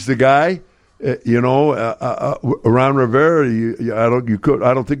if he's the guy. Around Rivera,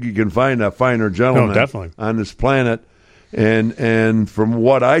 I don't think you can find a finer gentleman definitely. on this planet. And from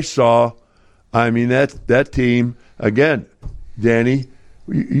what I saw, I mean that team again, Danny.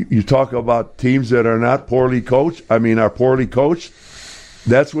 You talk about teams that are not poorly coached. I mean, are poorly coached.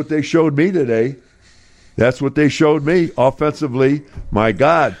 That's what they showed me today. That's what they showed me offensively. My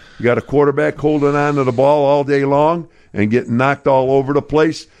God, you got a quarterback holding on to the ball all day long and getting knocked all over the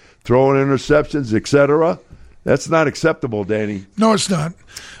place, throwing interceptions, etc. That's not acceptable, Danny. No, it's not.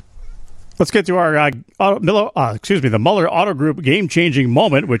 Let's get to our the Muller Auto Group game-changing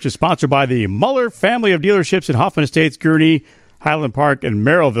moment, which is sponsored by the Muller family of dealerships in Hoffman Estates, Gurnee, Highland Park, and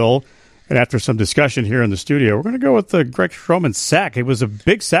Merrillville. And after some discussion here in the studio, we're going to go with the Greg Stroman sack. It was a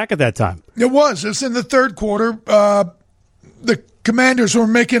big sack at that time. It was. It's in the third quarter. The Commanders were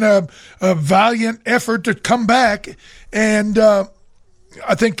making a valiant effort to come back, and I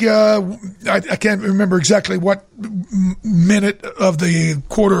think I can't remember exactly what minute of the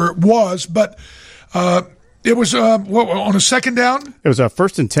quarter it was, but it was on a second down. It was a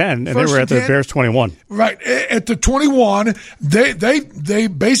 1st and 10, and they were at the Bears 21. Right at the 21, they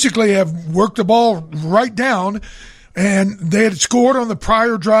basically have worked the ball right down, and they had scored on the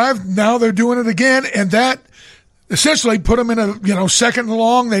prior drive. Now they're doing it again, and that essentially put them in a second and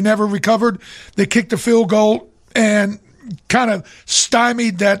long. They never recovered. They kicked a field goal and kind of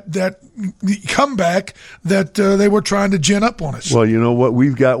stymied that comeback that they were trying to gin up on us. Well, you know what?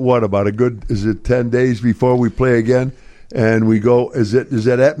 We've got about a good, is it 10 days before we play again? And we go, is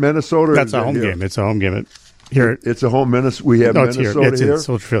that at Minnesota? That's a home game. It's a home game. Here. It's a home Minnesota. We have Minnesota it's here. It's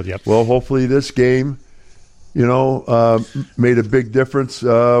Soldier Field, yep. Well, hopefully this game, made a big difference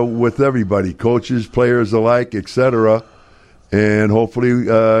with everybody, coaches, players alike, etc. And hopefully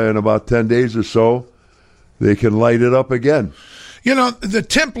in about 10 days or so, they can light it up again. The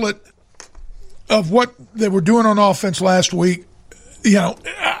template of what they were doing on offense last week,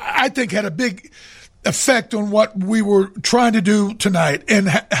 I think had a big effect on what we were trying to do tonight and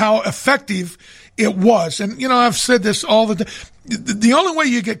how effective it was. And, I've said this all the time. The only way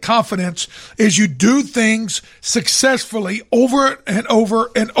you get confidence is you do things successfully over and over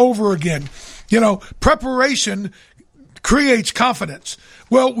and over again. Preparation creates confidence.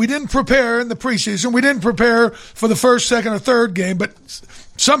 Well, we didn't prepare in the preseason. We didn't prepare for the first, second, or third game, but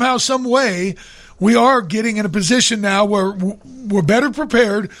somehow, some way, we are getting in a position now where we're better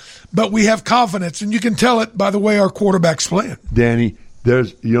prepared, but we have confidence, and you can tell it by the way our quarterback's playing. Danny,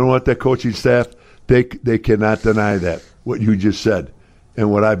 that coaching staff, they cannot deny that, what you just said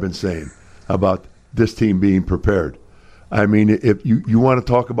and what I've been saying about this team being prepared. I mean, if you want to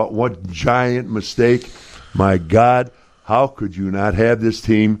talk about one giant mistake, my God, how could you not have this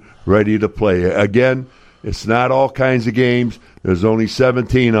team ready to play? Again, it's not all kinds of games. There's only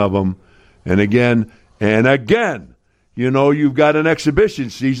 17 of them. And again, you've got an exhibition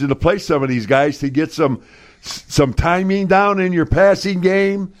season to play some of these guys to get some timing down in your passing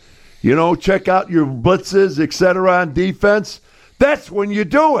game. Check out your blitzes, etc. on defense. That's when you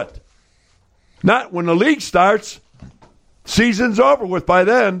do it. Not when the league starts. Season's over with by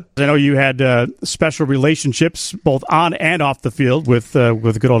then. I know you had special relationships both on and off the field with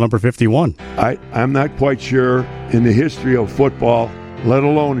good old number 51. I'm not quite sure in the history of football, let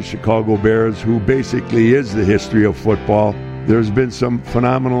alone the Chicago Bears, who basically is the history of football. There's been some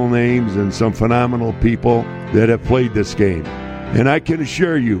phenomenal names and some phenomenal people that have played this game. And I can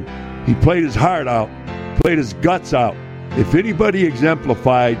assure you, he played his heart out, played his guts out. If anybody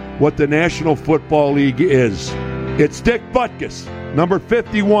exemplified what the National Football League is, it's Dick Butkus, number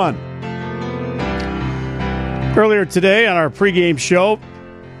 51. Earlier today on our pregame show,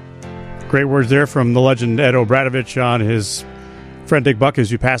 great words there from the legend Ed O'Bradovich on his friend Dick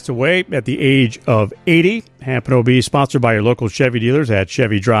Butkus, who passed away at the age of 80. Hamp O'B, sponsored by your local Chevy dealers at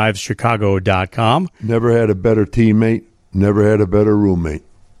ChevyDrivesChicago.com. Never had a better teammate, never had a better roommate.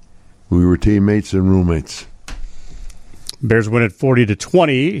 We were teammates and roommates. Bears win at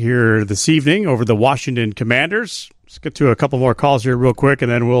 40-20 here this evening over the Washington Commanders. Let's get to a couple more calls here real quick,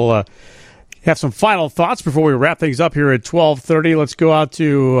 and then we'll have some final thoughts before we wrap things up here at 12:30. Let's go out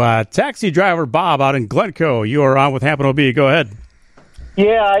to taxi driver Bob out in Glencoe. You are on with Hamp O'B. Go ahead.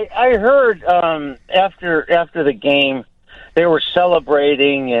 Yeah, I heard after the game they were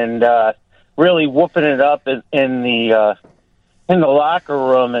celebrating and really whooping it up in the locker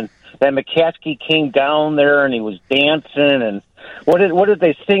room, and McCaskey came down there and he was dancing, and what did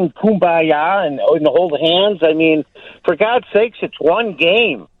they sing, Kumbaya and hold hands? I mean, for God's sakes, it's one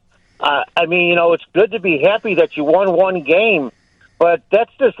game. I mean, it's good to be happy that you won one game, but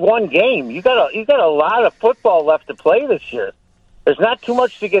that's just one game. You got a lot of football left to play this year. There's not too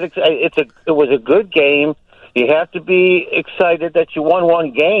much to get excited. It was a good game. You have to be excited that you won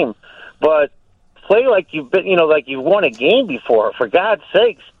one game, but play like you've been, like you've won a game before. For God's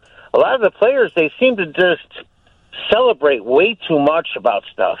sakes, a lot of the players, they seem to just celebrate way too much about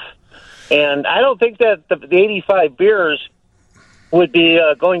stuff, and I don't think that the 85 Bears would be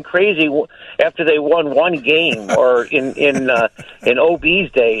going crazy after they won one game or in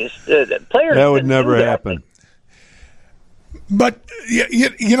OB's days. Players that would never happen. But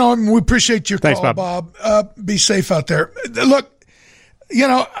we appreciate your call, Thanks, Bob. Be safe out there. Look,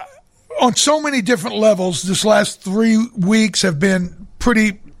 on so many different levels, this last 3 weeks have been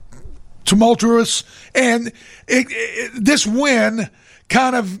pretty tumultuous, and this win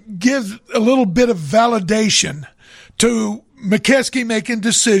kind of gives a little bit of validation to McKeskey making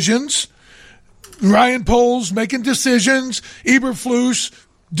decisions, Ryan Poles making decisions, Eberflus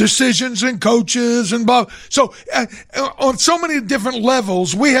decisions and coaches and blah. So on so many different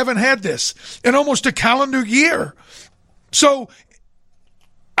levels, we haven't had this in almost a calendar year. So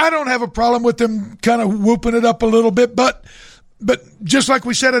I don't have a problem with them kind of whooping it up a little bit, but just like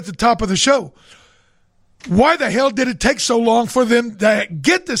we said at the top of the show, why the hell did it take so long for them to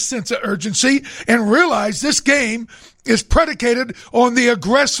get this sense of urgency and realize this game is predicated on the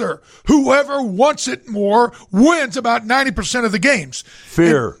aggressor? Whoever wants it more wins about 90% of the games.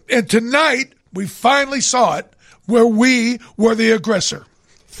 Fear. And tonight, we finally saw it where we were the aggressor.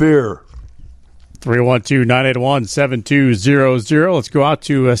 Fear. 312-981-7200. Let's go out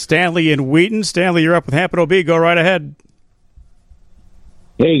to Stanley in Wheaton. Stanley, you're up with Hamp O'B. Go right ahead.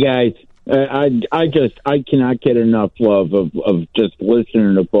 Hey, guys. I cannot get enough love of just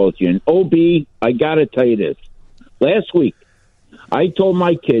listening to both you. And OB, I got to tell you this. Last week, I told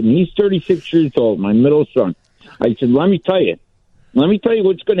my kid, and he's 36 years old, my middle son, I said, let me tell you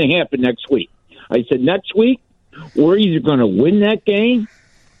what's going to happen next week. I said, next week, we're either going to win that game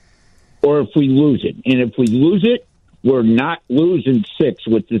or if we lose it. And if we lose it, we're not losing 6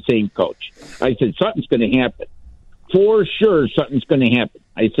 with the same coach. I said, something's going to happen. For sure, something's going to happen.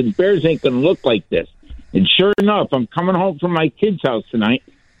 I said, Bears ain't going to look like this. And sure enough, I'm coming home from my kid's house tonight,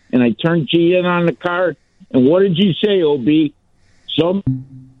 and I turned G in on the car, and what did you say, OB?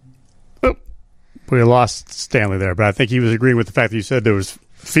 We lost Stanley there, but I think he was agreeing with the fact that you said there was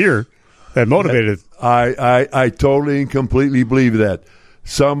fear that motivated. I totally and completely believe that.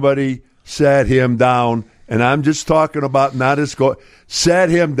 Somebody sat him down, and I'm just talking about not his sat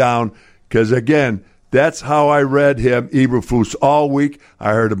him down, because, again, that's how I read him, Eberflus, all week.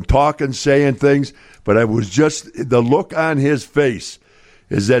 I heard him talking, saying things, but it was just the look on his face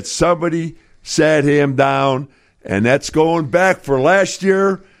is that somebody sat him down, and that's going back for last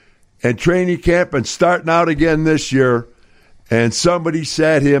year and training camp and starting out again this year, and somebody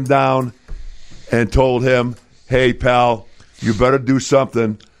sat him down and told him, hey, pal, you better do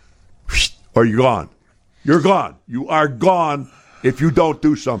something or you're gone. You're gone. You are gone if you don't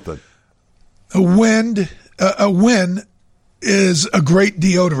do something. A win is a great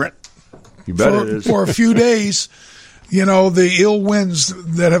deodorant. You bet it is. For a few days, the ill winds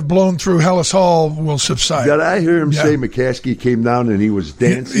that have blown through Hellas Hall will subside. Did I hear him say McCaskey came down and he was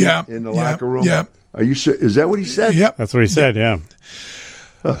dancing in the locker room? Yeah. Are you sure? Is that what he said? Yep. That's what he said, yeah.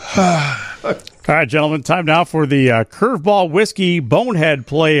 All right, gentlemen, time now for the Curveball Whiskey Bonehead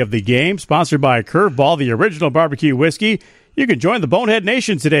play of the game, sponsored by Curveball, the original barbecue whiskey. You can join the Bonehead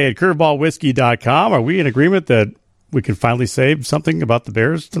Nation today at curveballwhiskey.com. Are we in agreement that we can finally say something about the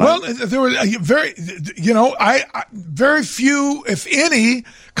Bears tonight? Well, there were very few, if any,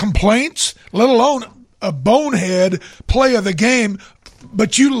 complaints, let alone a bonehead play of the game.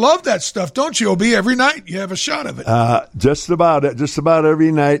 But you love that stuff, don't you, OB? Every night you have a shot of it. Just about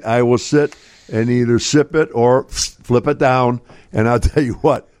every night I will sit and either sip it or flip it down. And I'll tell you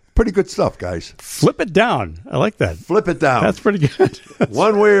what, pretty good stuff, guys. Flip it down. I like that. Flip it down. That's pretty good.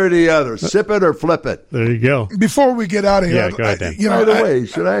 One way or the other. Sip it or flip it. There you go. Before we get out of here, go ahead, Dan. By the way,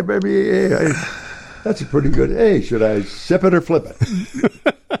 should I maybe... that's a pretty good... Hey, should I sip it or flip it?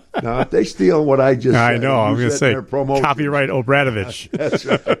 Now, if they steal what I just said... I know. I'm going to say copyright Obradovich. That's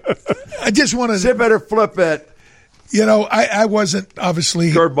right. I just want to... Sip it or flip it. I wasn't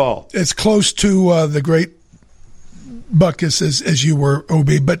obviously... Curveball. As close to the great Butkus as you were, OB.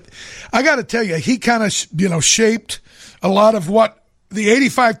 But I got to tell you, he kind of, shaped a lot of what the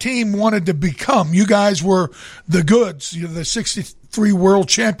 85 team wanted to become. You guys were the goods, the 63 world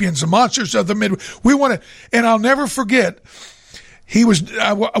champions, the monsters of the mid. We want to, and I'll never forget, he was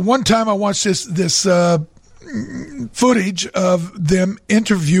one time I watched this footage of them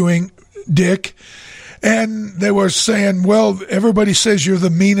interviewing Dick, and they were saying, well, everybody says you're the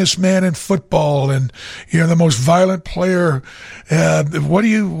meanest man in football and you're the most violent player. What do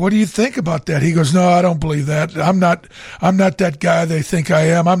you think about that? He goes, no, I don't believe that. I'm not that guy they think I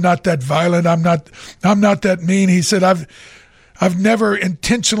am. I'm not that violent. I'm not that mean. He said, I've never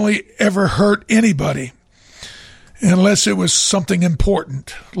intentionally ever hurt anybody unless it was something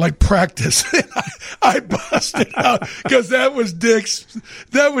important like practice. I busted out because that was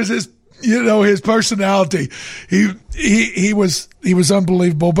his, his personality. He was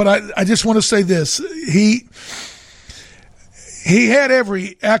unbelievable. But I just want to say this. He had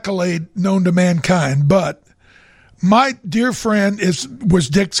every accolade known to mankind, but my dear friend was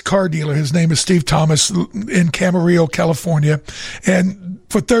Dick's car dealer. His name is Steve Thomas in Camarillo, California. And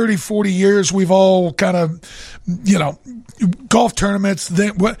for 30, 40 years, we've all kind of, golf tournaments.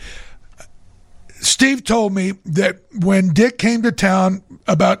 Steve told me that when Dick came to town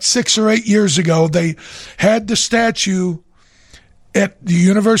about 6 or 8 years ago, they had the statue at the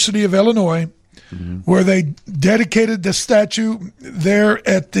University of Illinois, where they dedicated the statue there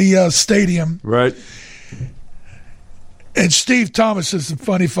at the stadium. Right. And Steve Thomas is a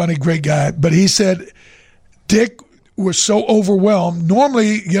funny, great guy. But he said Dick was so overwhelmed.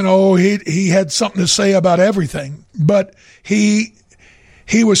 Normally, he had something to say about everything. But he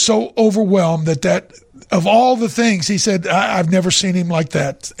was so overwhelmed that of all the things, he said, I've never seen him like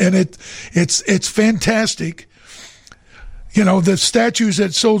that. And it's fantastic. The statues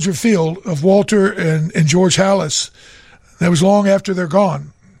at Soldier Field of Walter and George Halas, that was long after they're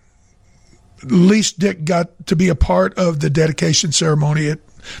gone. At least Dick got to be a part of the dedication ceremony at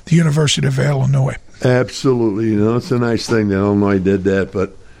the University of Illinois. Absolutely. It's a nice thing that Illinois did that.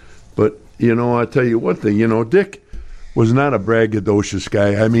 But I'll tell you one thing. Dick was not a braggadocious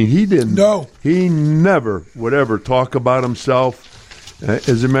guy. I mean, he didn't. No. He never would ever talk about himself.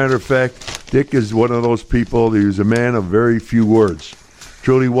 As a matter of fact, Dick is one of those people. He was a man of very few words.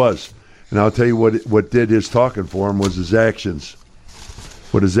 Truly was. And I'll tell you what did his talking for him was his actions.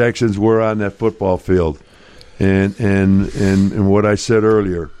 What his actions were on that football field. And what I said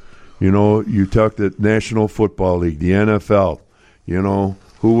earlier, you talk the National Football League, the NFL,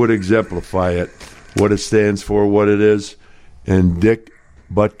 who would exemplify it, what it stands for, what it is. And Dick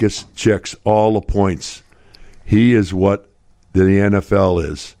Butkus checks all the points. He is what the NFL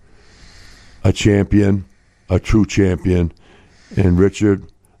is, a champion, a true champion. And Richard,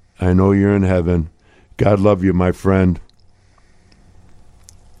 I know you're in heaven. God love you, my friend.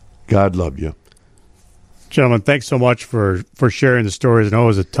 God love you. Gentlemen, thanks so much for sharing the stories. I know it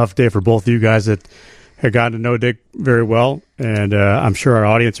was a tough day for both of you guys that had gotten to know Dick very well, and I'm sure our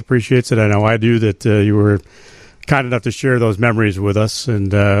audience appreciates it. I know I do, that you were kind enough to share those memories with us.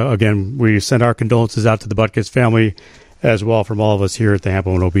 And, again, we send our condolences out to the Butkus family as well from all of us here at the Hamp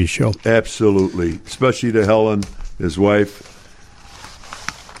O'B Show. Absolutely, especially to Helen, his wife.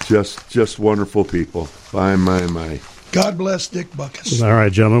 Just wonderful people. My. God bless Dick Butkus. All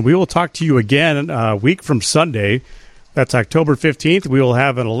right, gentlemen. We will talk to you again a week from Sunday. That's October 15th. We will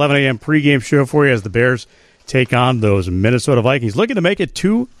have an 11 a.m. pregame show for you as the Bears take on those Minnesota Vikings, looking to make it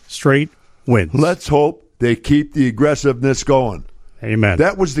 2 straight wins. Let's hope they keep the aggressiveness going. Amen.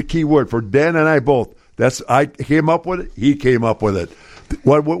 That was the key word for Dan and I both. I came up with it. He came up with it.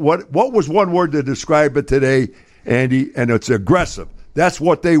 What was one word to describe it today, Andy? And it's aggressive. That's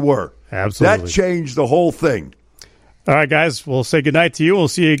what they were. Absolutely. That changed the whole thing. All right, guys, we'll say goodnight to you. We'll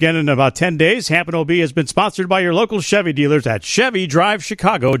see you again in about 10 days. Hamp O'B has been sponsored by your local Chevy dealers at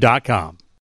ChevyDriveChicago.com.